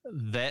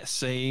 That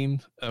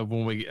scene of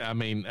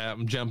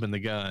I'm jumping the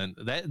gun.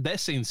 That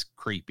scene's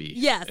creepy.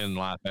 Yes. In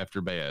Life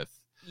After Beth.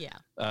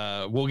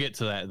 Yeah. We'll get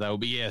to that though.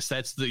 But yes,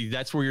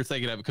 that's where you're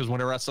thinking of, because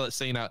whenever I saw that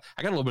scene, I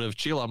got a little bit of a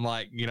chill. I'm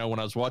like, when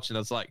I was watching, I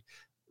was like,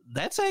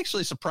 that's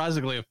actually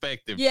surprisingly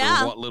effective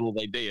for what little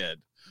they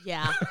did.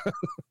 Yeah.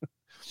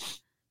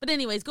 But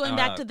anyways, going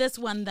back to this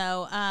one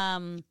though,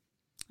 I'm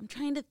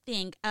trying to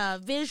think.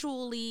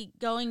 Visually,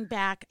 going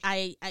back,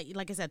 I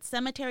like I said,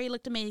 Cemetery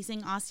looked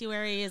amazing.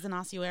 Ossuary is an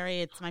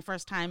ossuary. It's my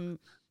first time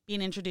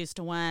being introduced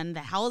to one.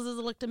 The houses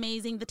looked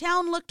amazing. The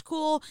town looked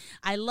cool.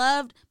 I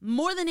loved,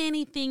 more than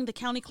anything, the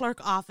county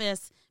clerk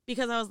office,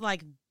 because I was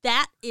like,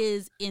 that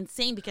is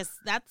insane, because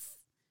that's,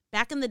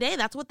 back in the day,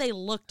 that's what they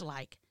looked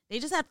like. They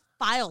just had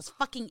files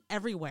fucking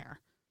everywhere.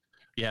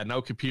 Yeah,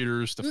 no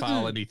computers to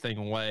file anything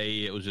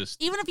away. It was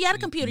just, even if you had a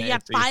computer,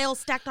 nasty. You had files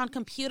stacked on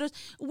computers.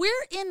 We're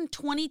in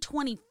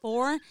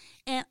 2024,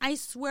 and I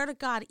swear to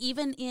God,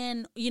 even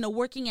in,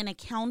 working in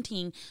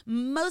accounting,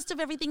 most of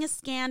everything is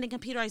scanned and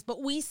computerized,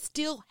 but we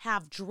still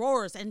have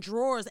drawers and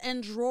drawers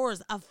and drawers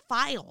of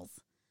files.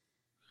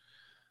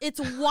 It's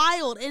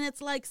wild, and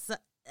it's like,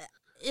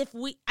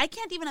 I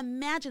can't even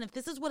imagine if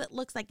this is what it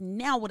looks like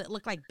now, what it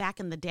looked like back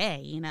in the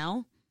day,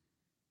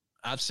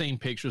 I've seen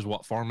pictures of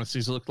what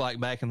pharmacies looked like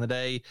back in the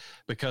day,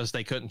 because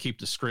they couldn't keep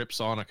the scripts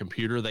on a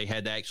computer. They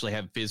had to actually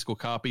have physical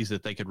copies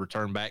that they could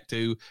return back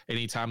to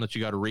anytime that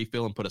you got a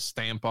refill, and put a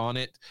stamp on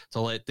it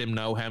to let them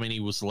know how many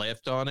was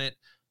left on it.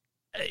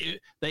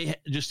 They had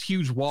just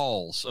huge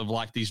walls of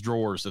these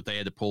drawers that they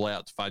had to pull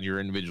out to find your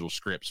individual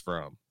scripts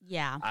from.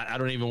 Yeah. I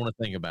don't even want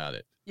to think about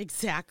it.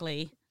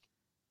 Exactly.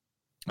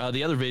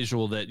 The other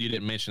visual that you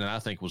didn't mention that I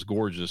think was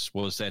gorgeous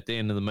was at the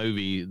end of the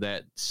movie,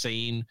 that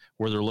scene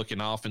where they're looking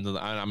off into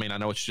I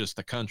know it's just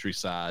the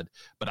countryside,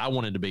 but I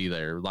wanted to be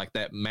there. Like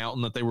that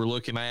mountain that they were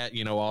looking at,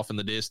 off in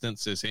the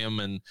distance, as him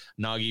and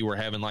Nagi were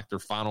having their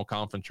final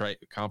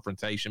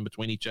confrontation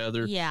between each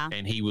other. Yeah.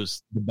 And he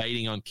was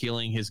debating on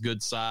killing his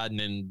good side and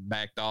then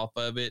backed off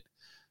of it.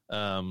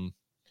 And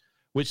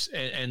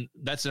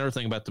that's another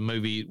thing about the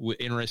movie.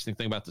 Interesting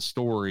thing about the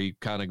story,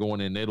 kind of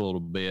going in it a little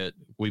bit.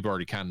 We've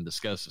already kind of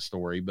discussed the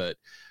story, but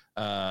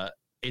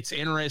it's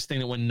interesting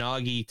that when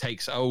Nagi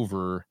takes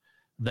over,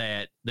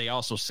 that they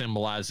also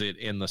symbolize it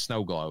in the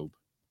snow globe.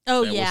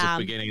 Oh, that yeah. was at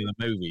the beginning of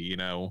the movie.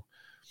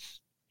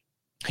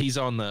 He's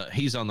on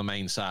the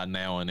main side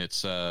now, and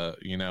it's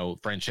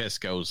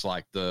Francesco's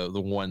like the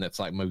one that's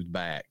moved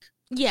back.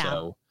 Yeah.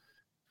 So,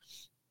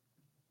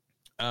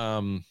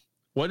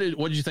 What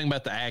did you think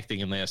about the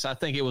acting in this? I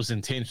think it was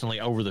intentionally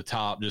over the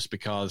top, just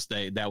because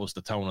that was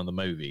the tone of the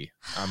movie.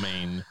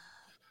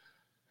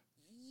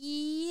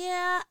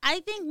 Yeah, I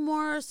think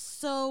more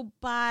so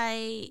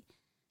by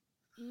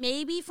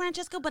maybe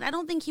Francesco, but I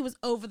don't think he was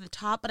over the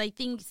top. But I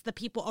think the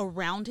people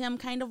around him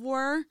kind of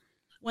were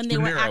when they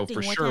were acting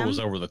with him. For sure was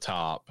over the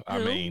top.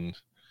 Who?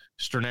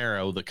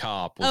 Stronero, the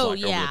cop, was over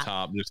the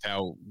top, just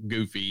how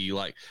goofy.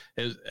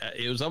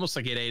 It was almost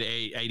like he had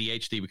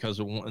ADHD, because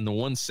in the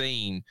one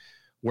scene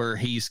where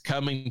he's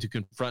coming to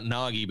confront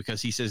Nagi,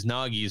 because he says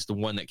Nagi is the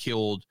one that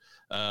killed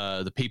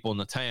the people in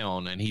the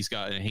town, and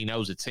he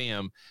knows it's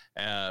him.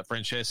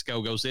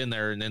 Francesco goes in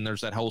there, and then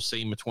there's that whole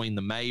scene between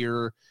the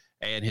mayor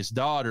and his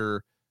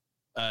daughter.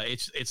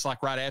 It's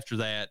like right after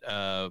that,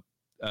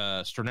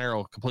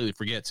 Stronero completely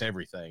forgets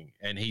everything,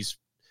 and he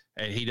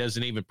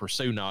doesn't even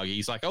pursue Nagi.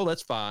 He's like, "Oh,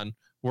 that's fine.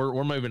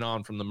 We're moving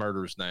on from the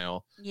murders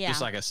now." Yeah.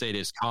 Just like I said,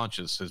 his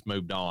conscience has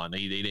moved on.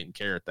 He didn't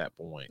care at that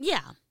point.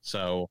 Yeah.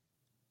 So.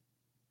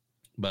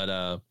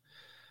 But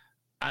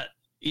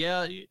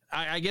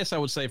I guess I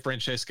would say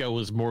Francesco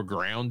was more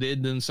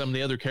grounded than some of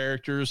the other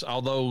characters.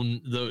 Although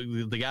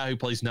the guy who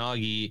plays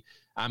Nagi,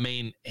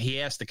 he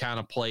has to kind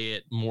of play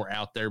it more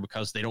out there,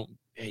 because they don't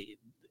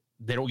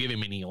give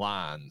him any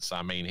lines.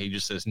 He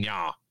just says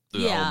 "nyah"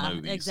 through the whole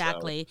movie.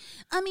 Exactly.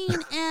 So.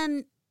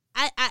 And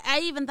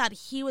I even thought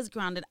he was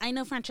grounded. I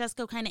know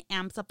Francesco kind of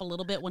amps up a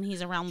little bit when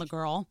he's around the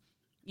girl.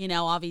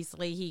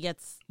 Obviously he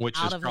gets which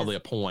out is of probably a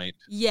point.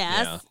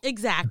 Yes,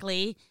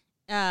 exactly.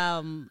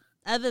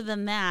 Other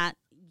than that,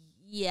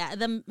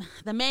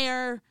 the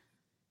mayor,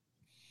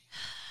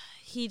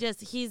 he's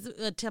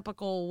a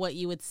typical what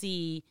you would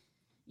see,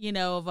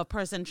 of a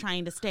person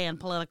trying to stay in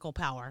political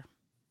power.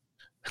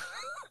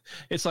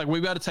 It's like,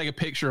 we've got to take a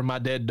picture of my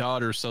dead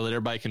daughter so that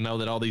everybody can know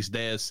that all these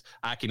deaths,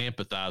 I can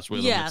empathize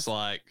with them. It's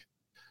like,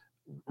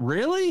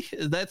 really?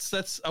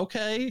 That's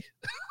okay.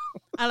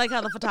 I like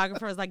how the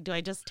photographer is like, do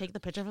I just take the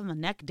picture from the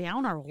neck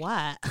down or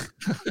what?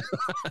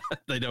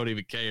 They don't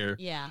even care.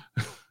 Yeah.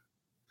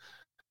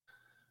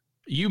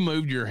 You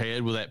moved your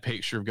head with that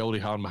picture of Goldie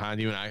Hawn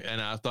behind you,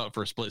 and I thought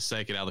for a split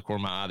second out of the corner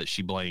of my eye that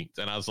she blinked,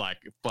 and I was like,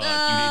 "Fuck, you need to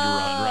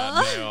run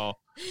right now."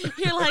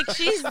 You're like,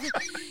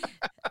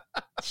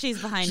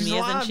 she's behind me,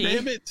 alive, isn't she?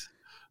 Damn it.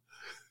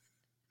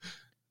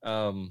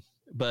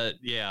 But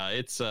yeah,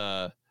 it's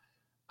I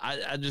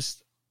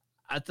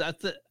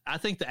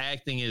think the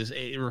acting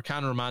it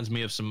kind of reminds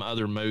me of some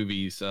other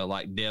movies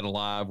like Dead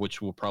Alive,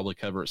 which we'll probably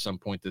cover at some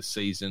point this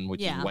season,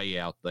 which is way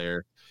out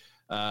there.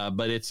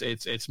 But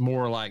it's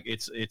more like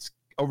it's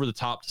over the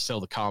top to sell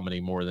the comedy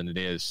more than it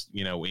is,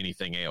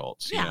 anything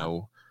else, you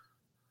know.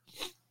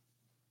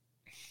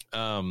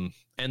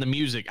 And the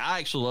music, I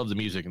actually love the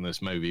music in this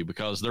movie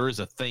because there is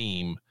a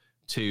theme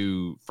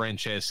to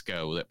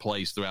Francesco that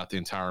plays throughout the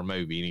entire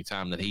movie.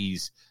 Anytime that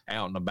he's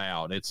out and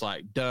about, it's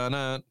like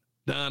dun-dun,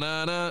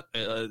 dun-dun-dun.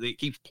 It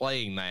keeps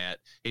playing that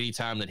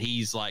anytime that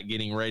he's like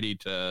getting ready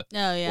to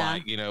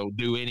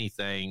do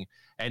anything.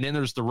 And then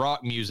there's the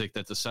rock music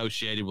that's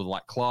associated with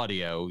like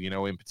Claudio,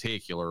 in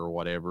particular or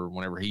whatever,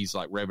 whenever he's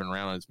like revving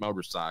around on his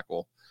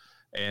motorcycle.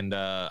 And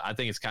I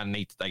think it's kind of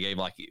neat that they gave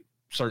like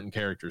certain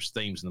characters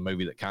themes in the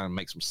movie that kind of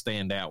makes them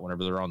stand out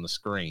whenever they're on the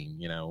screen,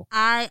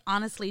 I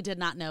honestly did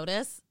not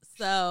notice.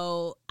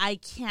 So I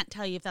can't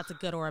tell you if that's a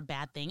good or a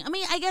bad thing. I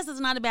mean, I guess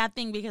it's not a bad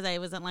thing because I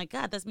wasn't like,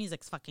 God, this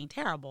music's fucking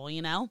terrible,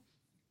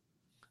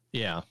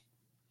 Yeah.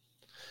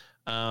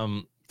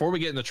 Before we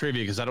get into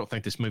trivia, because I don't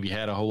think this movie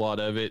had a whole lot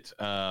of it,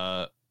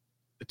 I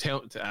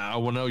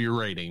will know your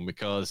rating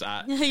because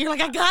you're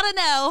like, I gotta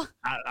know.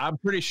 I'm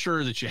pretty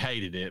sure that you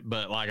hated it,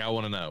 but like, I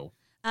want to know.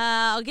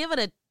 I'll give it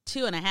a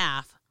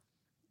 2.5.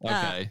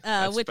 Okay,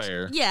 that's which,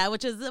 fair. Yeah,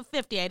 which is a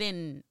 50. I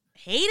didn't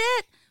hate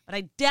it, but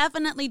I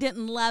definitely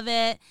didn't love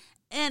it.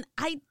 And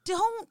I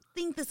don't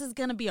think this is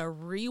going to be a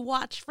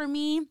rewatch for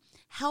me.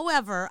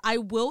 However, I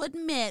will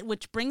admit,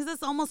 which brings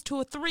us almost to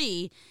a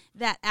 3,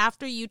 that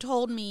after you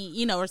told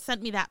me, or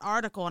sent me that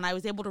article and I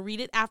was able to read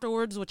it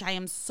afterwards, which I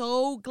am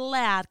so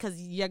glad because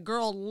your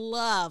girl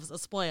loves a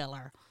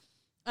spoiler.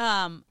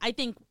 I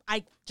think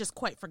I just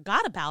quite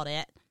forgot about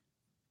it.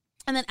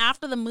 And then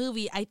after the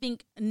movie, I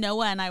think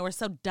Noah and I were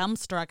so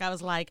dumbstruck. I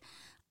was like,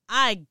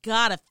 I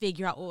gotta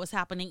figure out what was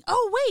happening.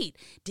 Oh, wait,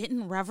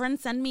 didn't Reverend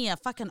send me a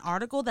fucking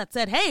article that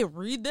said, hey,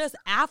 read this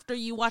after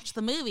you watch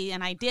the movie?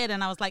 And I did,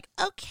 and I was like,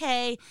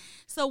 okay.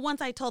 So once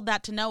I told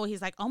that to Noah,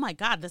 he's like, oh my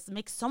God, this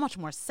makes so much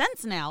more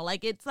sense now.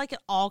 Like, it's like it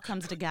all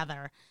comes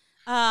together.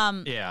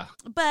 Yeah.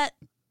 But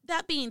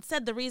that being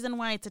said, the reason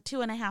why it's a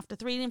 2.5 to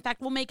 3, in fact,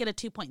 we'll make it a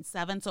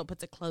 2.7, so it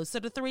puts it closer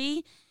to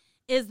 3,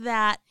 is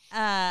that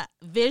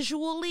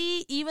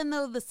visually, even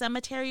though the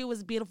cemetery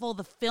was beautiful,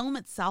 the film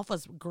itself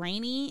was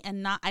grainy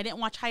and I didn't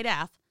watch high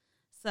def.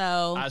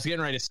 So I was getting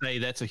ready to say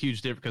that's a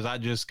huge difference because I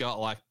just got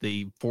like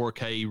the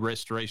 4K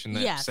restoration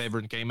that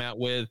Severn came out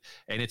with,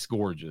 and it's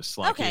gorgeous.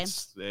 Like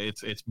it's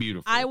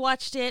beautiful. I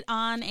watched it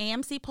on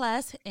AMC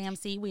Plus.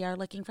 AMC, we are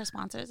looking for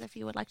sponsors if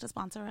you would like to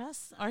sponsor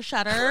us, or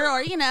Shudder, or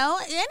any.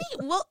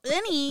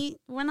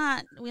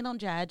 We don't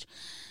judge.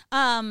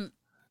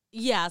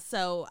 Yeah,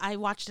 so I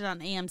watched it on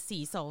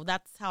AMC, so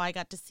that's how I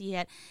got to see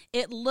it.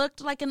 It looked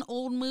like an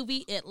old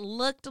movie. It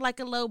looked like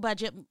a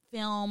low-budget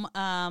film.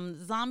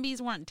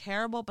 Zombies weren't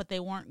terrible, but they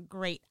weren't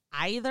great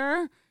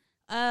either.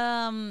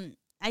 I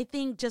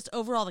think just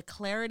overall the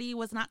clarity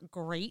was not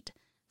great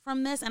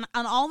from this. And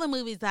on all the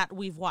movies that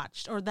we've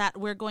watched or that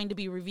we're going to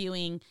be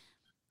reviewing,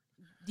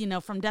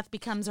 from Death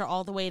Becomes Her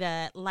all the way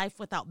to Life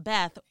Without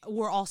Beth,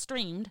 were all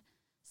streamed.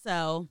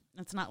 So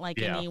it's not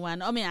like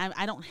anyone. I mean,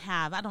 I don't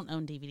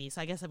own DVDs,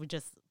 so I guess I would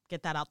just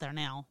get that out there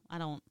now. I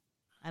don't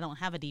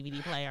have a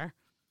DVD player,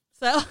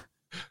 so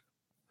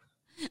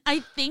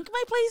I think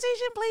my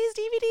PlayStation plays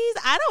DVDs.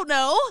 I don't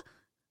know.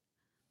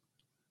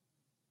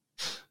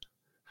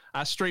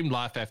 I streamed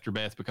Life After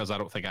Beth because I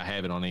don't think I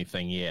have it on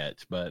anything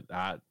yet, but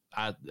I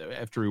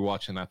after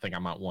rewatching, I think I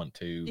might want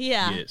to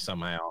get it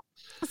somehow.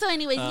 So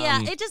anyways,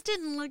 it just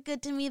didn't look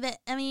good to me. The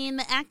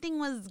acting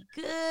was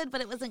good, but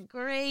it wasn't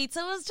great.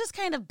 So it was just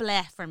kind of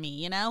bleh for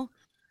me,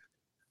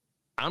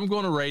 I'm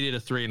going to rate it a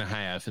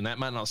 3.5, and that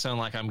might not sound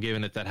like I'm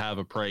giving it that high of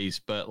a praise,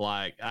 but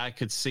like I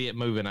could see it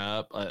moving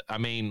up.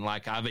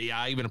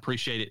 I even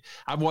appreciate it.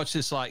 I've watched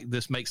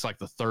this makes like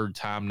the third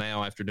time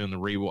now after doing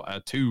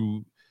the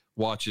 2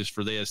 watches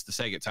for this, the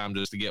second time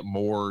just to get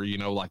more,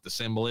 like the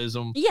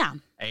symbolism. Yeah.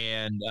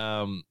 And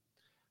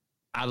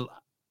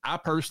I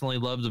personally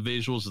love the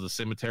visuals of the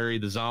cemetery.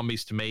 The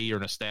zombies to me are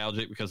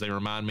nostalgic because they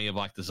remind me of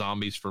like the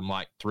zombies from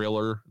like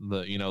Thriller,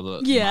 the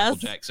Michael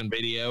Jackson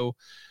video.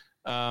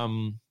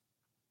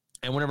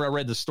 And whenever I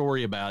read the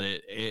story about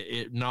it,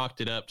 it knocked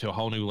it up to a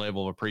whole new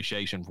level of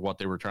appreciation for what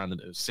they were trying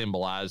to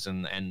symbolize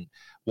and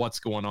what's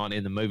going on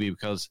in the movie.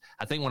 Because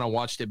I think when I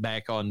watched it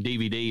back on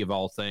DVD, of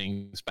all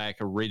things, back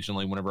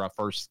originally, whenever I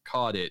first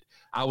caught it,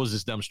 I was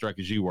as dumbstruck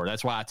as you were.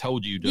 That's why I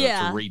told you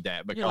to read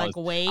that, because like,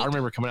 wait. I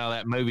remember coming out of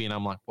that movie and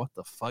I'm like, what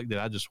the fuck did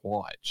I just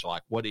watch?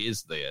 Like, what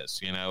is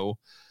this?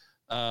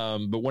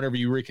 But whenever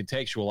you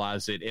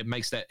recontextualize it, it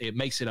makes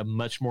it a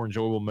much more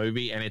enjoyable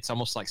movie, and it's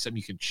almost like something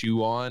you can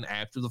chew on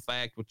after the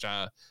fact, which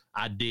I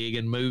dig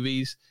in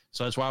movies.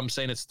 So that's why I'm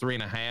saying it's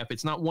 3.5.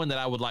 It's not one that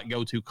I would like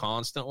go to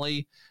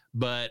constantly,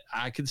 but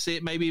I could see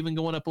it maybe even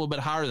going up a little bit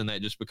higher than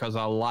that, just because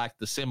I like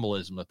the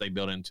symbolism that they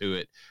built into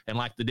it, and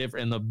like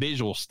the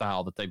visual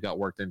style that they've got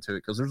worked into it.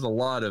 Because there's a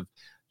lot of,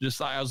 just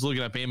like I was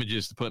looking up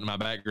images to put in my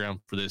background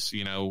for this,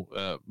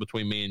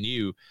 between me and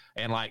you,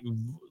 and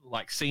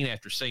like scene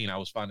after scene, I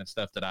was finding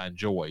stuff that I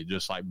enjoy,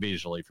 just like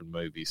visually from the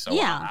movie. So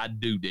yeah. I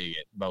do dig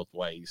it both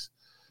ways.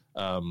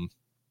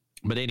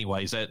 But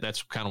anyways,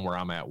 that's kind of where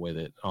I'm at with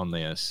it on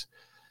this.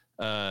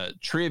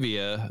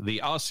 Trivia: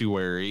 the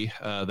ossuary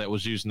that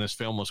was used in this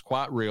film was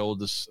quite real.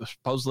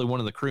 Supposedly one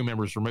of the crew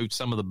members removed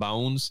some of the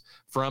bones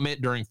from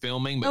it during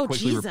filming, but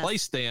quickly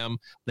replaced them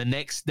the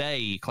next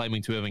day,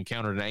 claiming to have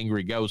encountered an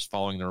angry ghost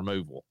following the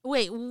removal.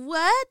 Wait,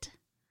 what?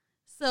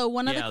 So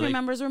one of the crew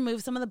members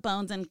removed some of the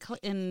bones and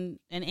an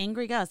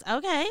angry ghost.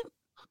 Okay.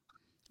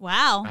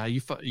 Wow.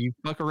 You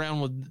fuck around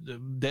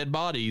with dead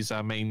bodies,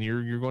 I mean,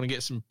 you're going to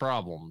get some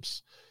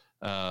problems.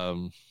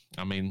 I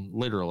mean,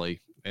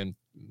 literally and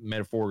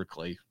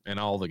metaphorically and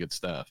all the good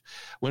stuff.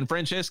 When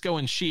Francesco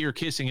and she are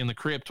kissing in the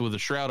crypt with a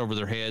shroud over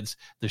their heads,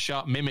 the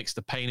shot mimics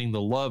the painting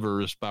The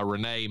Lovers by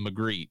Rene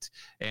Magritte.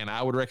 And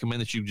I would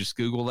recommend that you just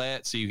Google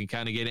that so you can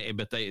kind of get it,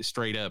 but they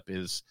straight up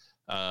is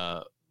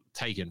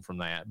taken from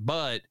that.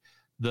 But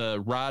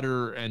the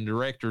writer and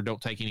director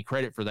don't take any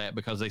credit for that,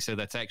 because they said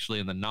that's actually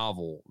in the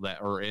novel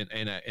or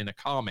in a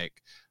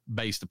comic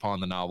based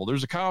upon the novel.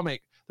 There's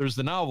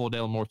the novel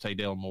Dellamorte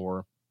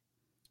Dellamore,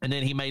 and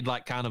then he made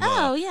like kind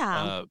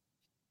of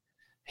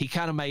he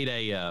kind of made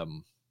a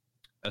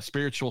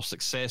spiritual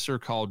successor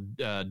called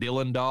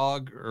Dylan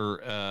Dog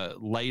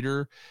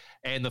later.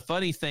 And the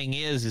funny thing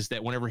is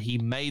that whenever he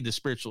made the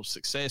spiritual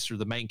successor,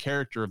 the main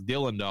character of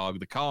Dylan Dog,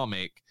 the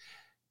comic,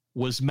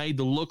 was made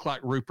to look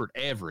like Rupert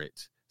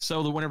Everett.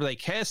 So that whenever they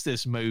cast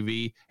this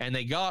movie and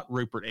they got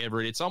Rupert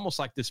Everett, it's almost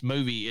like this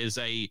movie is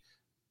a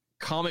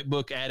comic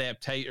book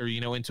adaptation,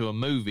 into a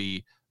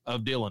movie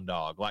of Dylan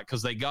Dog, like,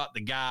 because they got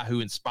the guy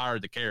who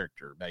inspired the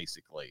character,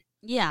 basically.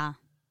 Yeah.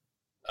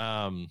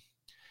 In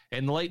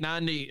the late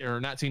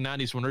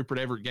 1990s, when Rupert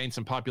Everett gained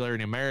some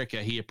popularity in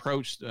America, he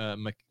approached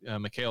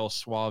Michael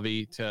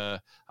Suavi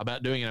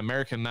about doing an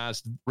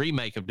Americanized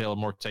remake of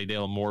Dellamorte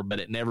Dellamore, but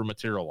it never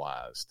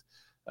materialized.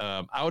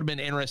 I would have been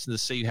interested to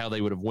see how they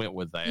would have went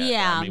with that.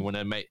 Yeah. I mean,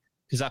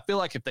 because I feel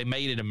like if they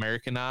made it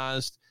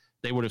Americanized,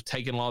 they would have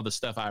taken a lot of the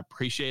stuff I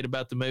appreciate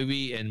about the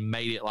movie and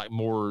made it like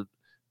more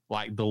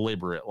like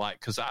deliberate. Like,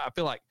 because I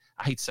feel like,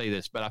 I hate to say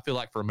this, but I feel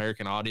like for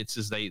American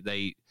audiences,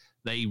 they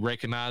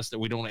recognize that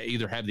we don't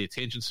either have the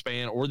attention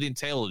span or the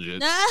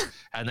intelligence,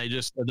 and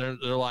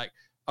they're like,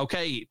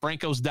 okay,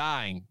 Franco's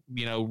dying,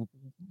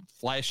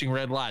 flashing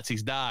red lights,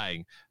 he's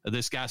dying.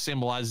 This guy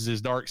symbolizes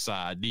his dark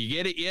side. Do you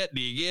get it yet?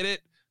 Do you get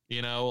it?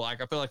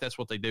 Like, I feel like that's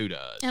what they do to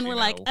us. And we're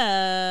like,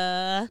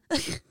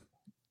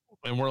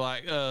 And we're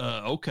like,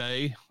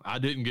 okay, I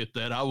didn't get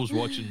that. I was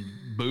watching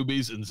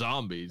boobies and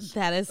zombies.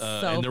 That is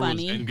so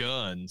funny. And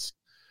guns.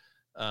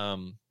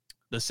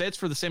 The sets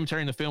for the cemetery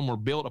in the film were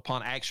built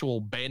upon actual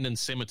abandoned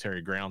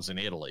cemetery grounds in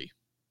Italy.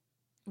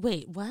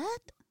 Wait,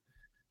 what?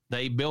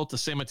 They built the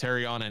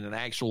cemetery on an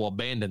actual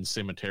abandoned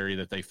cemetery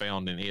that they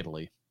found in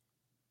Italy.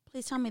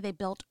 Please tell me they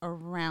built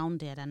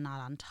around it and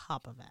not on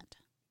top of it.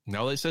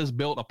 No, it says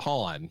built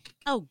upon.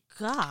 Oh,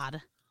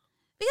 God.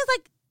 Because,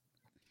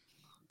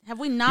 have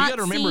we not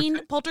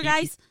seen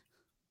Poltergeist?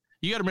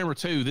 You got to remember,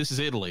 too, this is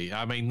Italy.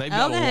 I mean, they've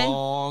got a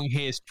long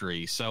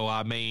history. So,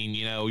 I mean,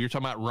 you're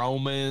talking about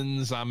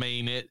Romans. I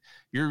mean,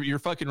 you're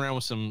fucking around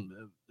with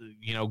some,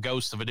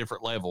 ghosts of a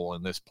different level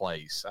in this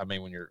place. I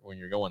mean, when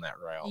you're going that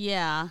route.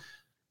 Yeah.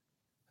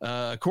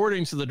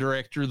 According to the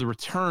director, the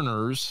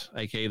returners,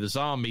 aka the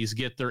zombies,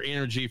 get their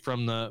energy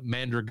from the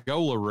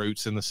mandragola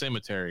roots in the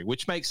cemetery,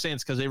 which makes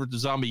sense because every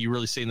zombie you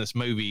really see in this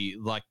movie,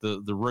 like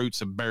the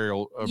roots are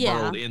burrowed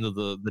into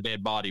the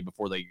dead body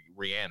before they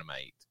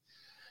reanimate.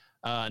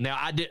 Now,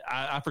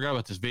 I forgot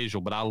about this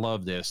visual, but I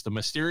love this. The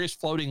mysterious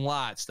floating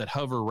lights that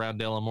hover around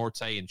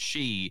Dellamorte and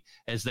she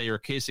as they are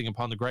kissing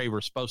upon the grave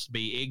are supposed to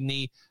be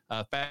igni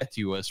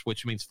fatuus,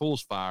 which means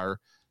fool's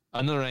fire.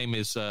 Another name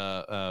is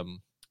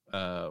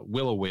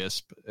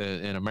will-o-wisp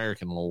in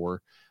American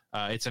lore.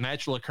 It's a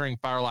natural occurring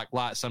fire-like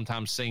light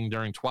sometimes seen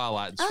during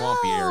twilight and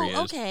swampy areas.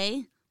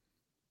 Okay.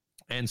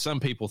 And some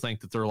people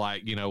think that they're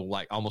like,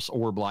 like almost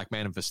orb-like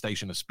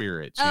manifestation of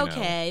spirits.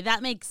 Okay,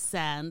 that makes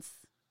sense.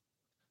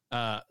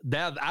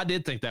 That I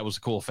did think that was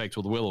a cool effect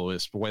with the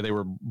will-o-wisp, the way they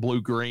were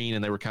blue-green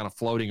and they were kind of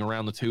floating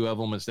around the two of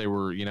them as they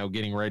were,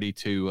 getting ready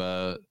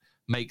to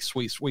make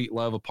sweet, sweet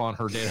love upon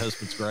her dead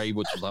husband's grave,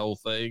 which was the whole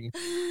thing.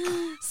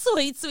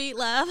 Sweet, sweet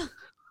love.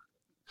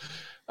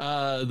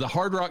 The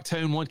hard rock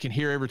tone one can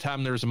hear every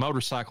time there's a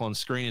motorcycle on the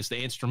screen is the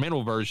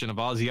instrumental version of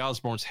Ozzy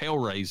Osbourne's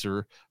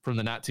Hellraiser from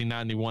the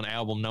 1991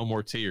 album No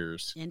More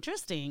Tears.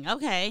 Interesting.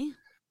 Okay.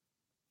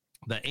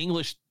 The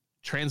English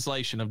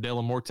translation of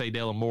Dellamorte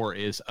Dellamore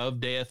is of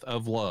death,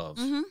 of love.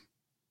 Mm-hmm.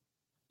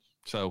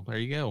 So there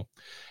you go.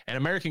 An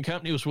American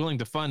company was willing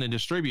to fund and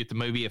distribute the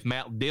movie if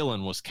Matt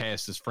Dillon was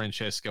cast as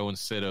Francesco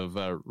instead of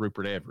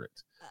Rupert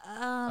Everett.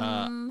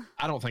 I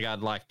don't think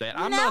I'd like that.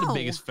 I'm not the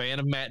biggest fan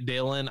of Matt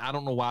Dillon. I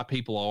don't know why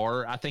people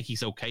are. I think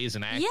he's okay as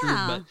an actor,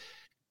 but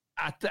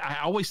I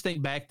always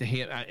think back to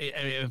him.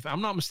 If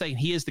I'm not mistaken,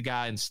 he is the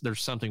guy in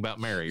There's Something About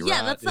Mary, right?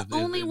 Yeah, that's the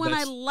only one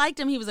I liked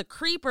him. He was a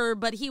creeper,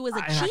 but he was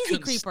a cheesy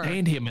creeper.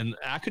 Stand him, and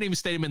I couldn't even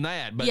stand him in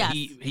that. But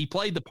he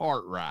played the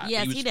part right.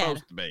 Yes, he was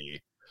supposed to be.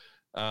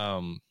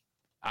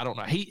 I don't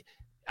know.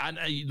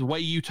 The way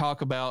you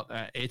talk about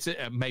it's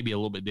maybe a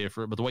little bit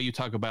different, but the way you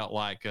talk about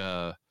like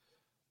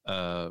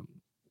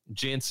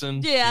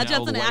Jensen,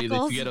 Jensen the way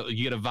Ackles. that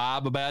you get a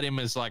vibe about him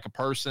as like a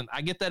person.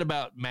 I get that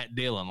about Matt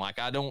Dillon. Like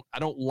I don't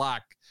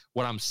like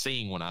what I'm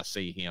seeing when I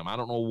see him. I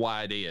don't know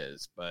why it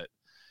is, but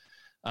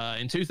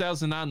in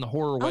 2009, the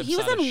horror website he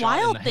was in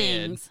Wild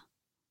Things.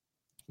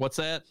 What's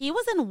that? He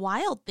was in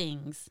Wild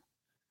Things.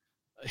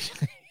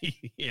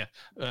 Yeah,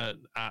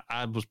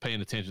 I was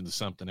paying attention to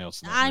something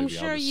else. I'm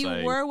sure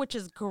you were, which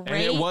is great.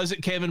 And it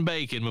wasn't Kevin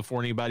Bacon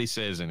before anybody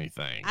says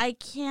anything. I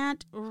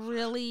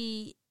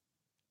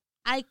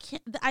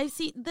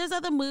see there's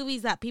other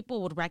movies that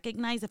people would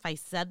recognize if I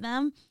said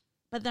them,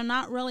 but they're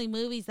not really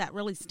movies that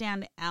really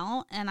stand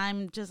out. And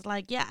I'm just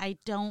like, I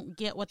don't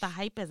get what the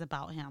hype is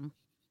about him.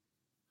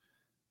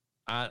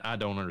 I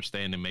don't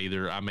understand him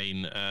either. I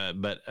mean,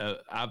 but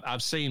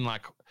I've seen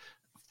like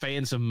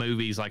fans of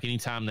movies, like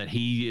anytime that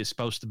he is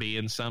supposed to be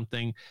in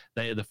something,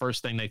 the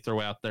first thing they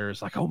throw out there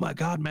is like, oh my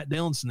God, Matt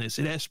Dillon's in this.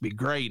 It has to be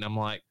great. And I'm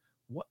like,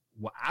 what?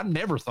 I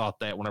never thought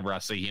that whenever I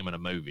see him in a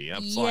movie.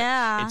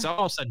 Like, it's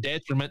almost a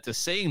detriment to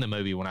seeing the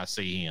movie when I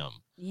see him.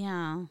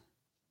 Yeah.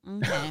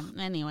 Okay.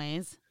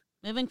 Anyways,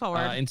 moving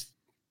forward.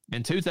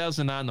 In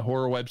 2009, the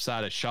horror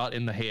website A Shot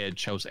in the Head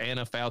chose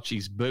Anna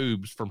Fauci's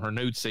boobs from her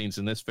nude scenes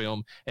in this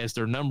film as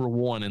their number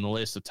one in the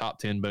list of top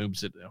 10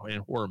 boobs in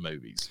horror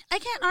movies. I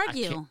can't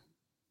argue.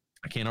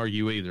 I can't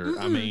argue either. Mm-mm.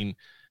 I mean,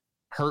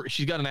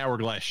 she's got an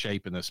hourglass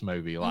shape in this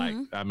movie. Like,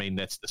 I mean,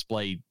 that's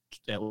displayed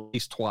at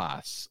least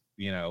twice,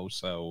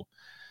 so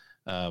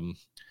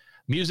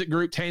music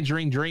group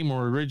Tangerine Dream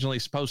were originally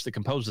supposed to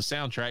compose the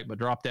soundtrack, but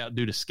dropped out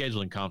due to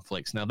scheduling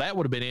conflicts. Now that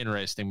would have been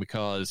interesting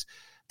because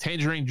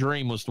Tangerine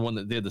Dream was the one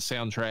that did the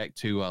soundtrack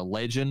to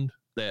Legend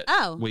that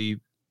we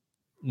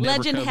never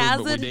Legend covered,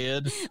 has but it. we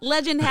did.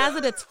 Legend has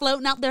it. It's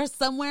floating out there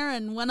somewhere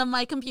in one of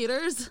my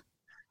computers.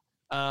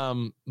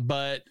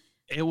 But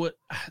they would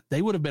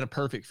have been a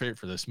perfect fit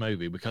for this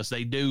movie because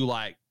they do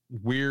like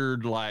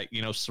weird, like,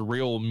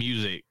 surreal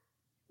music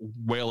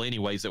well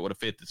anyways that would have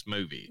fit this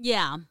movie.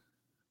 Yeah.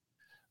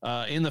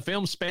 In the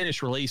film's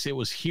Spanish release, it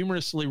was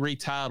humorously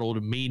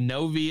retitled Mi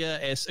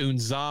Novia es un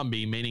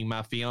Zombie, meaning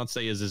my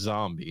fiance is a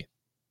zombie.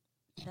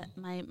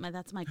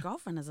 That's my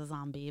girlfriend is a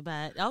zombie,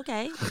 but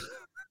okay.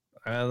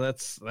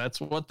 That's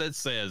what that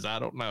says. I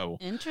don't know.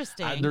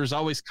 Interesting. There's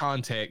always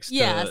context.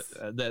 Yes.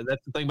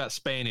 That's the thing about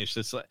Spanish.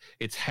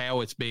 It's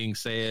how it's being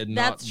said,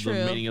 that's not true.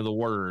 The meaning of the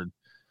word.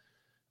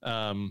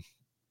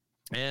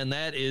 And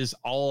that is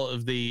all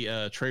of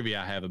the trivia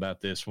I have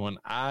about this one.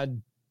 I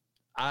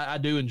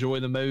do enjoy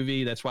the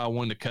movie. That's why I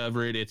wanted to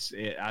cover it.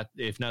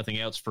 If nothing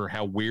else, for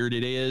how weird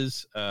it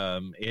is.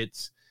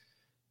 It's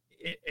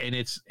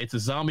a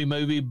zombie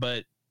movie,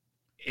 but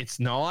it's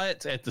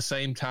not at the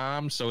same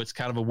time, so it's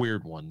kind of a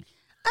weird one.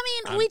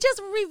 I mean, we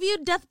just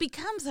reviewed Death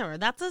Becomes Her.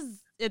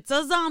 It's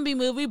a zombie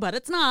movie, but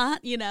it's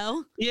not,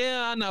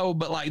 Yeah, I know,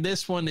 but like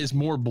this one is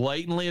more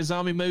blatantly a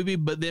zombie movie,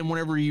 but then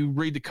whenever you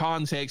read the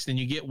context and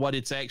you get what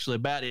it's actually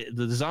about,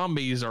 the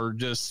zombies are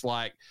just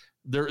like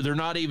they're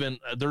not even,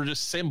 they're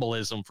just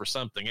symbolism for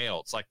something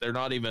else. Like they're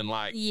not even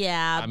like,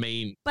 yeah, I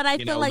mean, but I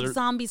feel like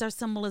zombies are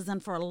symbolism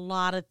for a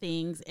lot of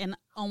things in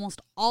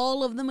almost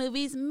all of the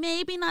movies.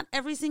 Maybe not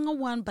every single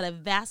one, but a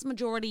vast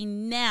majority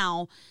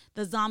now,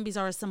 the zombies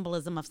are a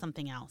symbolism of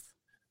something else.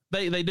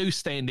 They do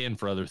stand in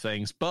for other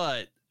things,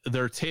 but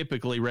they're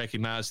typically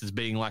recognized as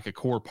being like a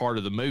core part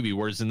of the movie.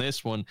 Whereas in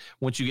this one,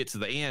 once you get to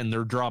the end,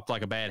 they're dropped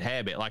like a bad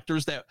habit. Like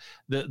there's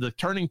the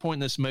turning point in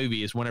this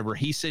movie is whenever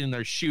he's sitting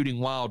there shooting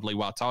wildly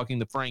while talking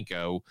to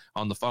Franco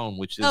on the phone,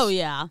 which is,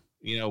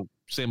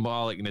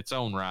 symbolic in its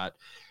own right.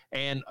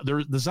 And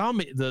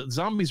the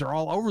zombies are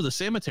all over the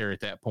cemetery at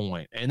that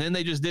point. And then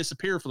they just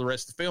disappear for the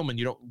rest of the film and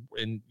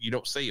you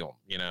don't see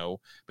them,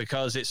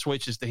 because it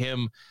switches to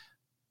him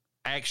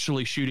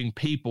actually shooting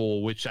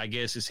people, which I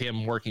guess is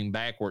him working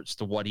backwards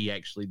to what he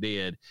actually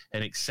did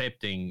and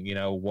accepting,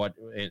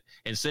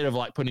 instead of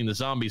like putting the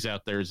zombies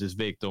out there as his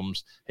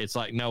victims, it's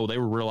like, no, they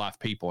were real life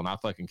people and I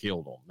fucking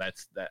killed them.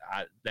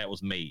 That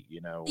was me,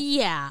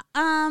 Yeah.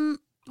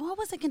 What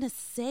was I going to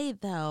say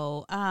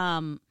though?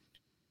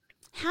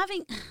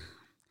 Having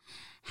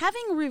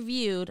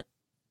reviewed,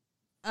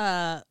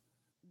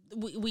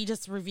 we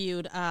just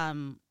reviewed,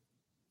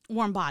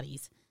 Warm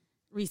Bodies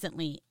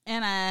recently,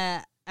 and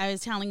I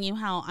was telling you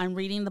how I'm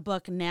reading the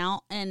book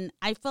now, and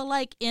I feel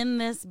like in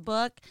this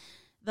book,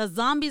 the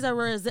zombies are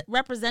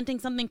representing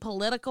something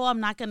political I'm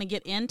not going to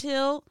get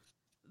into,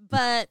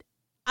 but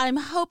I'm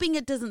hoping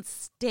it doesn't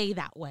stay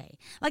that way.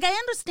 Like, I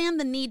understand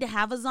the need to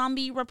have a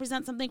zombie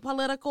represent something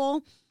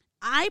political.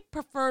 I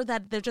prefer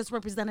that they're just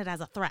represented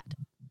as a threat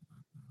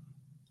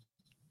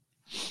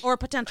or a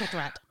potential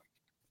threat.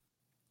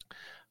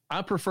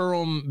 I prefer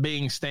them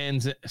being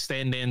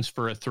stand-ins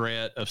for a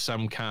threat of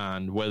some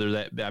kind, whether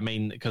that, I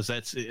mean, because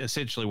that's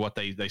essentially what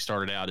they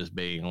started out as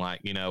being, like,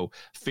 you know,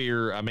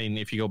 fear. I mean,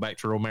 if you go back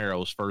to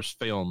Romero's first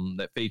film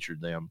that featured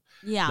them,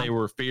 they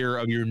were fear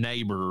of your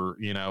neighbor,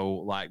 you know,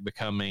 like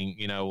becoming,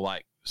 you know,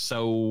 like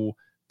so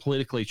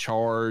politically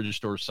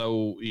charged or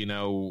so, you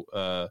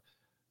know,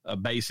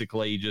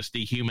 basically just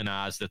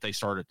dehumanized that they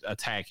started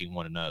attacking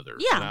one another.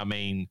 Yeah. And I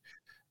mean,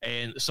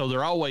 and so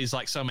they're always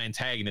like some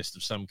antagonist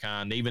of some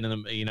kind, even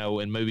in the, you know,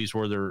 in movies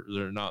where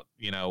they're not,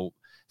 you know,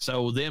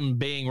 so them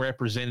being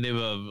representative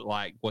of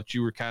like what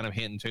you were kind of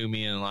hinting to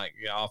me and like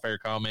off-air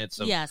comments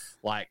of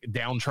like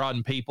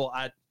downtrodden people.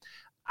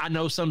 I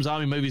know some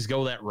zombie movies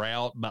go that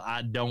route, but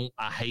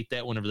I hate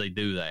that whenever they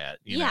do that,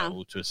 you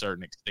know, to a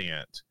certain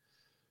extent.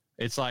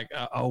 It's like,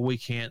 we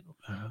can't,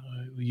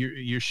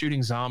 you're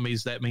shooting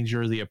zombies. That means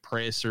you're the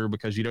oppressor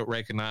because you don't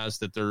recognize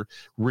that they're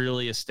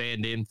really a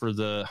stand-in for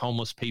the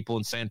homeless people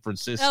in San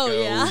Francisco. Oh,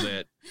 yeah.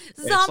 That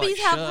zombies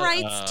have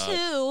rights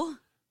too.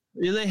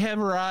 Yeah, they have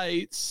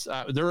rights.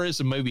 There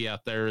is a movie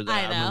out there that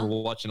I remember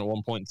watching at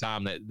one point in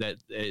time that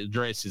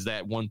addresses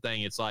that one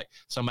thing. It's like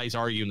somebody's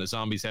arguing that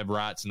zombies have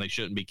rights and they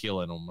shouldn't be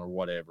killing them or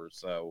whatever.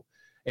 So,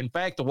 in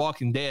fact, The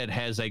Walking Dead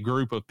has a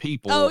group of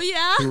people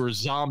who are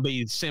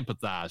zombie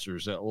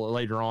sympathizers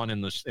later on in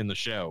the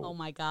show. Oh,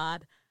 my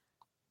God.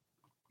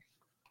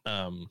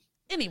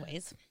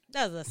 Anyways,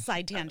 that was a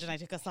side tangent I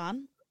took us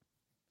on.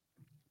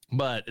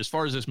 But as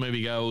far as this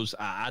movie goes,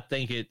 I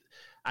think it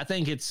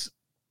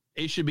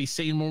should be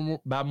seen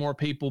by more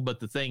people. But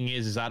the thing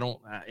is I don't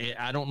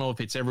know if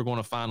it's ever going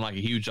to find like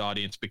a huge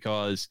audience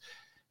because,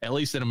 at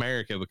least in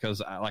America, because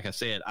like I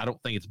said, I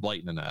don't think it's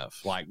blatant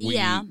enough. Like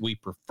we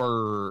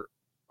prefer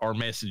our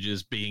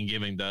messages being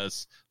given to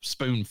us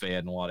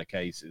spoon-fed in a lot of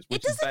cases,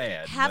 which is bad. It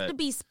doesn't have to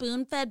be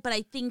spoon-fed, but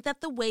I think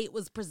that the way it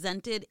was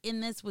presented in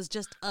this was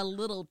just a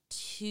little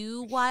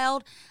too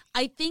wild.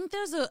 I think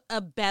there's a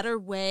better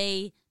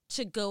way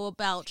to go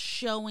about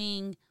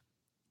showing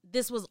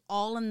this was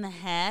all in the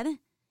head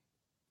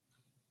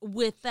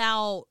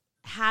without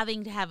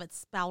having to have it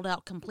spelled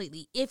out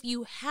completely. If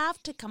you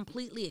have to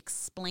completely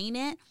explain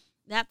it,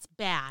 that's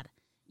bad,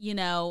 you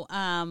know.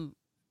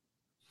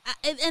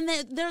 And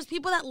there's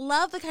people that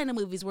love the kind of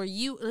movies where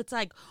it's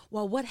like,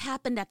 well, what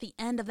happened at the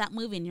end of that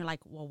movie? And you're like,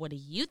 well, what do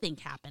you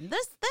think happened?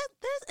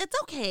 It's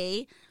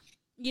okay.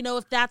 You know,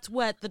 if that's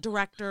what the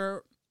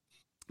director,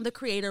 the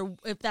creator,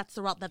 if that's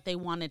the route that they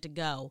wanted to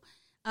go.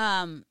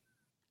 I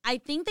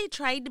think they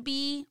tried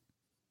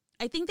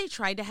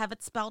to have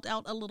it spelled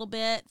out a little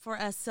bit for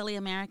us silly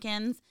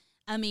Americans.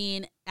 I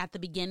mean, at the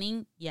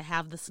beginning, you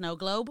have the snow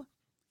globe.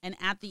 And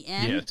at the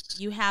end,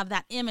 you have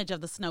that image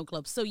of the snow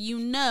globe. So you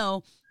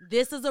know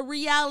this is a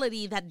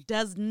reality that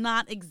does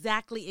not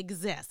exactly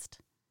exist.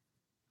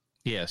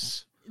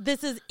 Yes.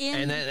 This is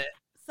in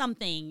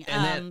something.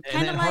 And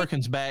that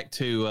harkens back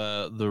to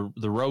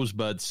the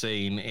Rosebud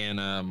scene in,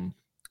 I'm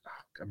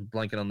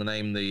blanking on the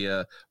name,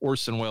 the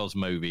Orson Welles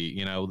movie,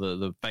 you know,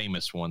 the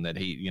famous one that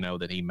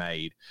he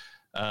made.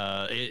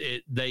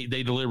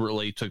 They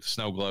deliberately took the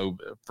snow globe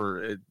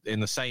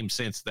in the same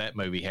sense that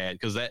movie had,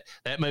 because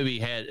that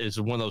movie is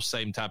one of those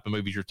same type of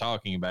movies you're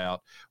talking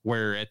about,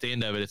 where at the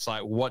end of it, it's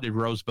like, what did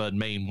Rosebud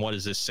mean? What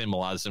is this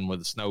symbolizing with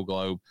the snow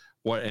globe?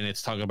 And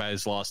it's talking about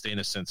his lost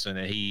innocence,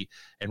 and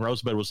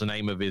Rosebud was the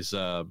name of his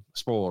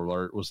spoiler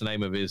alert, was the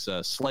name of his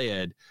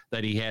sled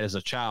that he had as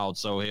a child.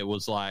 So it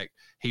was like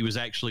he was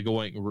actually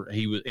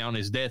he was on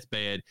his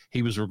deathbed.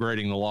 He was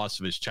regretting the loss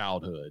of his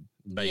childhood.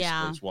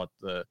 Basically, is what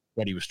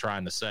he was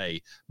trying to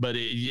say. But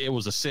it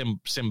was a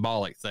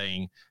symbolic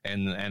thing,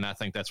 and I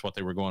think that's what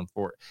they were going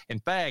for. In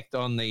fact,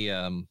 on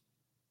the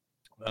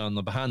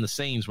behind the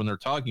scenes when they're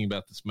talking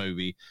about this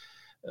movie.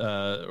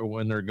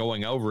 When they're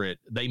going over it,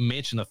 they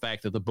mention the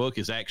fact that the book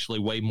is actually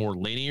way more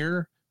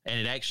linear and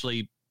it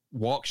actually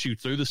walks you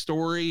through the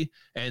story,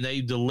 and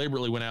they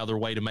deliberately went out of their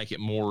way to make it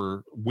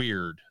more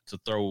weird, to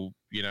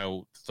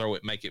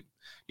make it,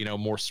 you know,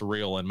 more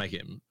surreal and make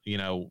it, you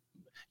know,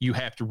 you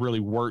have to really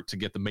work to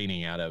get the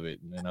meaning out of it,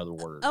 in other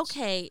words.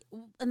 Okay,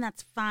 and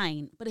that's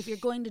fine. But if you're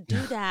going to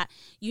do that,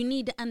 you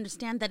need to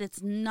understand that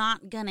it's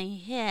not going to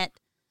hit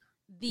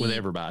with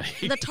everybody.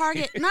 The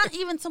target, not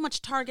even so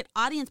much target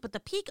audience, but the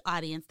peak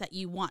audience that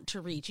you want to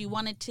reach. You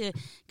want it to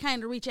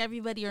kind of reach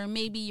everybody, or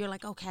maybe you're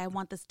like, okay, I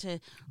want this to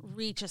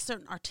reach a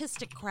certain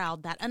artistic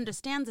crowd that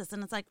understands this.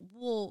 And it's like,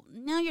 well,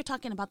 now you're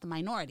talking about the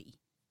minority.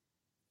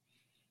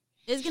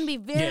 There's going to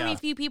be very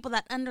few people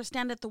that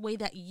understand it the way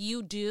that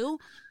you do.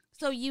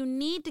 So you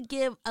need to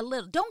give a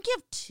little, don't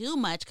give too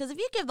much, because if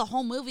you give the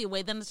whole movie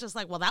away, then it's just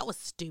like, well, that was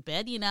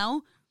stupid, you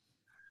know?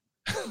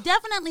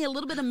 Definitely a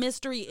little bit of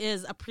mystery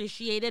is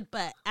appreciated,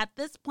 but at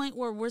this point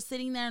where we're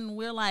sitting there and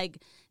we're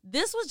like,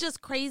 this was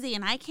just crazy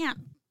and I can't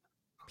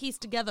piece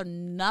together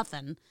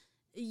nothing,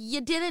 you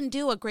didn't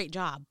do a great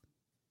job.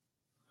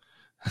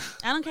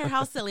 I don't care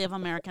how silly of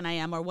American I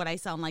am or what I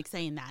sound like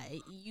saying that.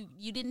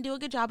 You didn't do a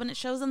good job, and it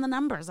shows in the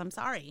numbers. I'm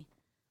sorry.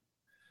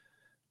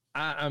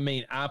 I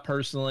mean, I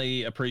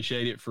personally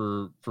appreciate it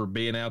for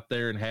being out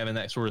there and having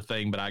that sort of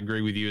thing, but I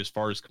agree with you as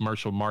far as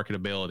commercial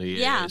marketability.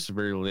 Yeah. It's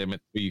very limited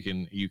you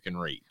can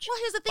reach. Well,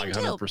 here's the thing, like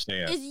too,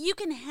 100%. is you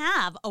can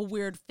have a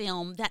weird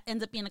film that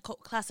ends up being a cult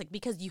classic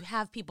because you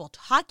have people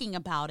talking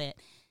about it.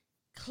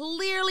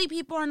 Clearly,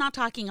 people are not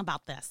talking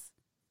about this,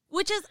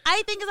 which is,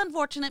 I think, is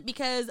unfortunate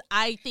because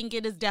I think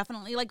it is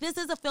definitely, like, this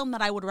is a film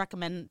that I would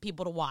recommend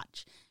people to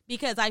watch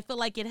because I feel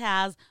like it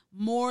has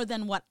more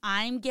than what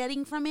I'm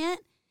getting from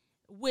it.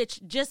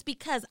 Which just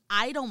because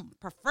I don't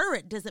prefer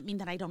it doesn't mean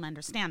that I don't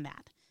understand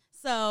that.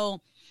 So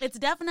it's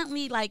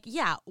definitely like,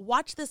 yeah,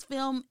 watch this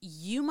film.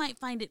 You might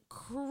find it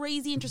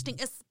crazy interesting,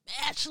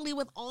 especially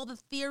with all the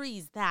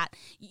theories that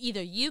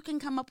either you can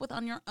come up with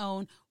on your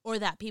own or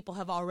that people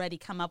have already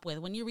come up with.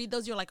 When you read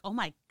those, you're like, oh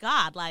my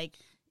God, like,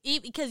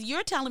 because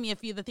you're telling me a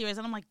few of the theories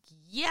and I'm like,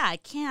 yeah, I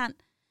can't.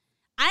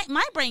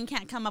 My brain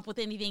can't come up with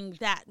anything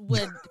that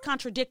would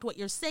contradict what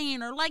you're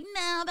saying or like,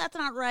 no, that's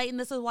not right. And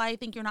this is why I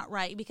think you're not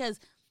right, because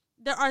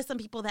there are some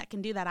people that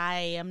can do that. I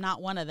am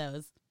not one of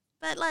those.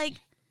 But, like,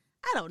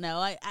 I don't know.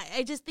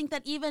 I just think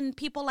that even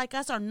people like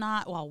us are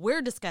not, well,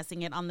 we're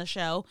discussing it on the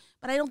show,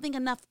 but I don't think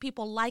enough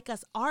people like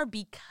us are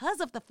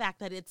because of the fact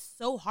that it's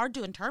so hard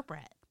to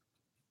interpret.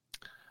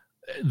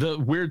 The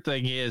weird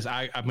thing is,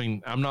 I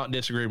mean, I'm not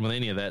disagreeing with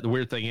any of that. The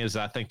weird thing is,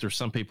 I think there's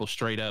some people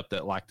straight up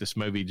that like this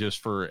movie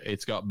just for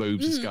it's got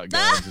boobs, it's got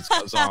guns, it's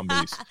got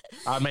zombies.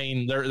 I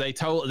mean, they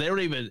don't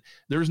even,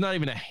 there's not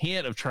even a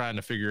hint of trying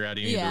to figure out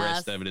any of the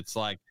rest of it. It's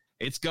like,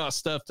 it's got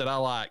stuff that I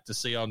like to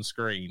see on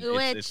screen.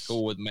 It's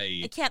cool with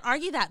me. I can't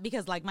argue that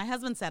because, like my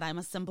husband said, I'm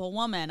a simple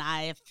woman.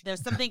 If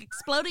there's something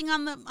exploding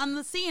on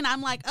the scene,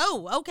 I'm like,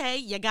 oh, okay,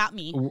 you got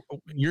me.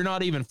 You're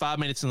not even 5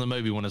 minutes in the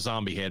movie when a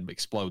zombie head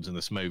explodes in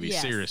this movie.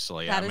 Yes,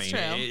 seriously, that I is mean,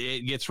 true.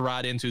 it gets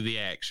right into the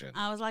action.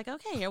 I was like,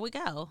 okay, here we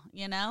go.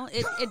 You know,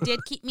 it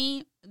did keep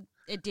me.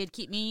 It did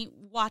keep me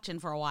watching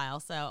for a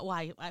while. So, well,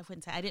 I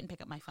wouldn't say I didn't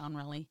pick up my phone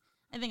really.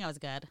 I think I was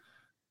good.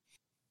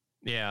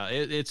 Yeah,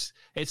 it's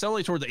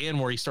only toward the end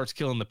where he starts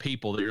killing the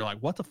people that you're like,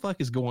 what the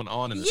fuck is going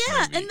on in this movie?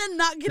 Yeah, and then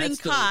not getting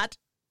caught.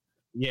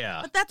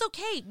 Yeah. But that's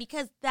okay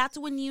because that's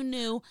when you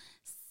knew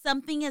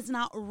something is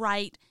not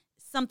right,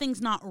 something's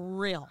not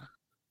real.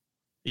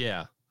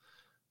 Yeah.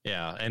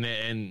 Yeah, and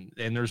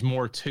there's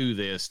more to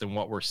this than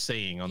what we're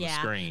seeing on the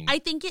screen. I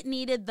think it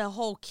needed the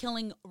whole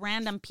killing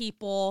random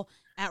people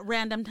at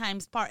random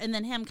times part and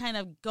then him kind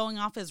of going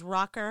off his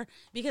rocker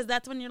because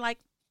that's when you're like,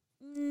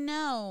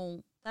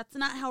 no. That's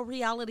not how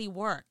reality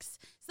works.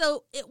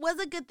 So it was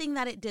a good thing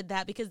that it did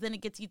that because then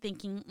it gets you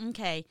thinking,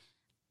 okay,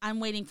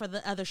 I'm waiting for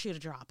the other shoe to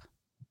drop.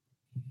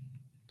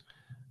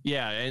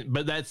 Yeah,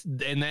 but that's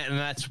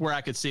where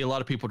I could see a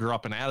lot of people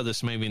dropping out of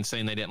this movie and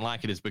saying they didn't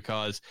like it is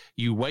because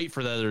you wait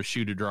for the other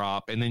shoe to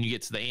drop and then you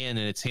get to the end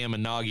and it's him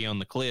and Nagi on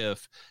the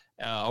cliff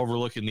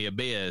overlooking the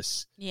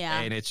abyss. Yeah.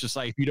 And it's just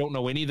like, if you don't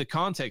know any of the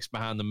context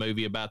behind the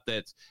movie about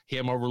that,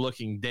 him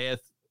overlooking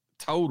death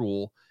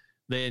total,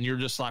 then you're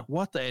just like,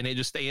 what the, and it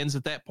just ends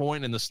at that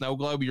point in the snow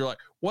globe. You're like,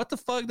 what the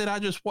fuck did I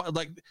just,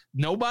 like,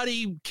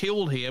 nobody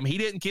killed him. He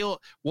didn't kill,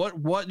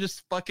 what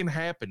just fucking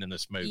happened in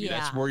this movie? Yeah.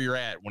 That's where you're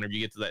at whenever you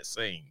get to that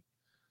scene.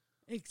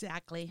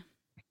 Exactly.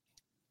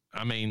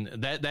 I mean,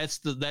 that's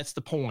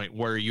the point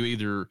where you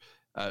either,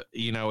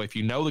 you know, if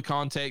you know the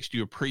context,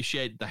 you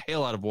appreciate the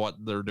hell out of what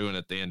they're doing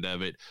at the end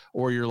of it,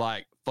 or you're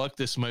like, fuck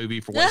this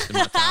movie for wasting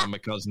my time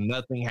because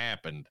nothing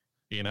happened.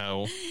 You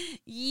know?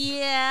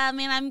 Yeah, I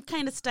mean, I'm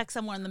kind of stuck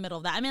somewhere in the middle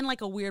of that. I'm in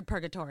like a weird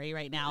purgatory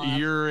right now.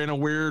 You're in a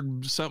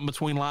weird something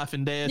between life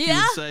and death, you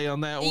would say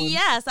on that one?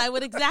 Yes, I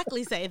would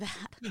exactly say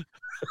that.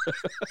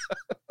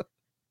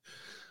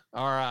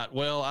 All right.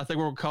 Well, I think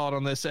we'll call it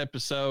on this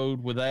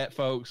episode. With that,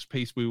 folks,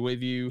 peace be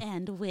with you.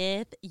 And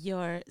with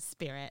your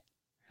spirit.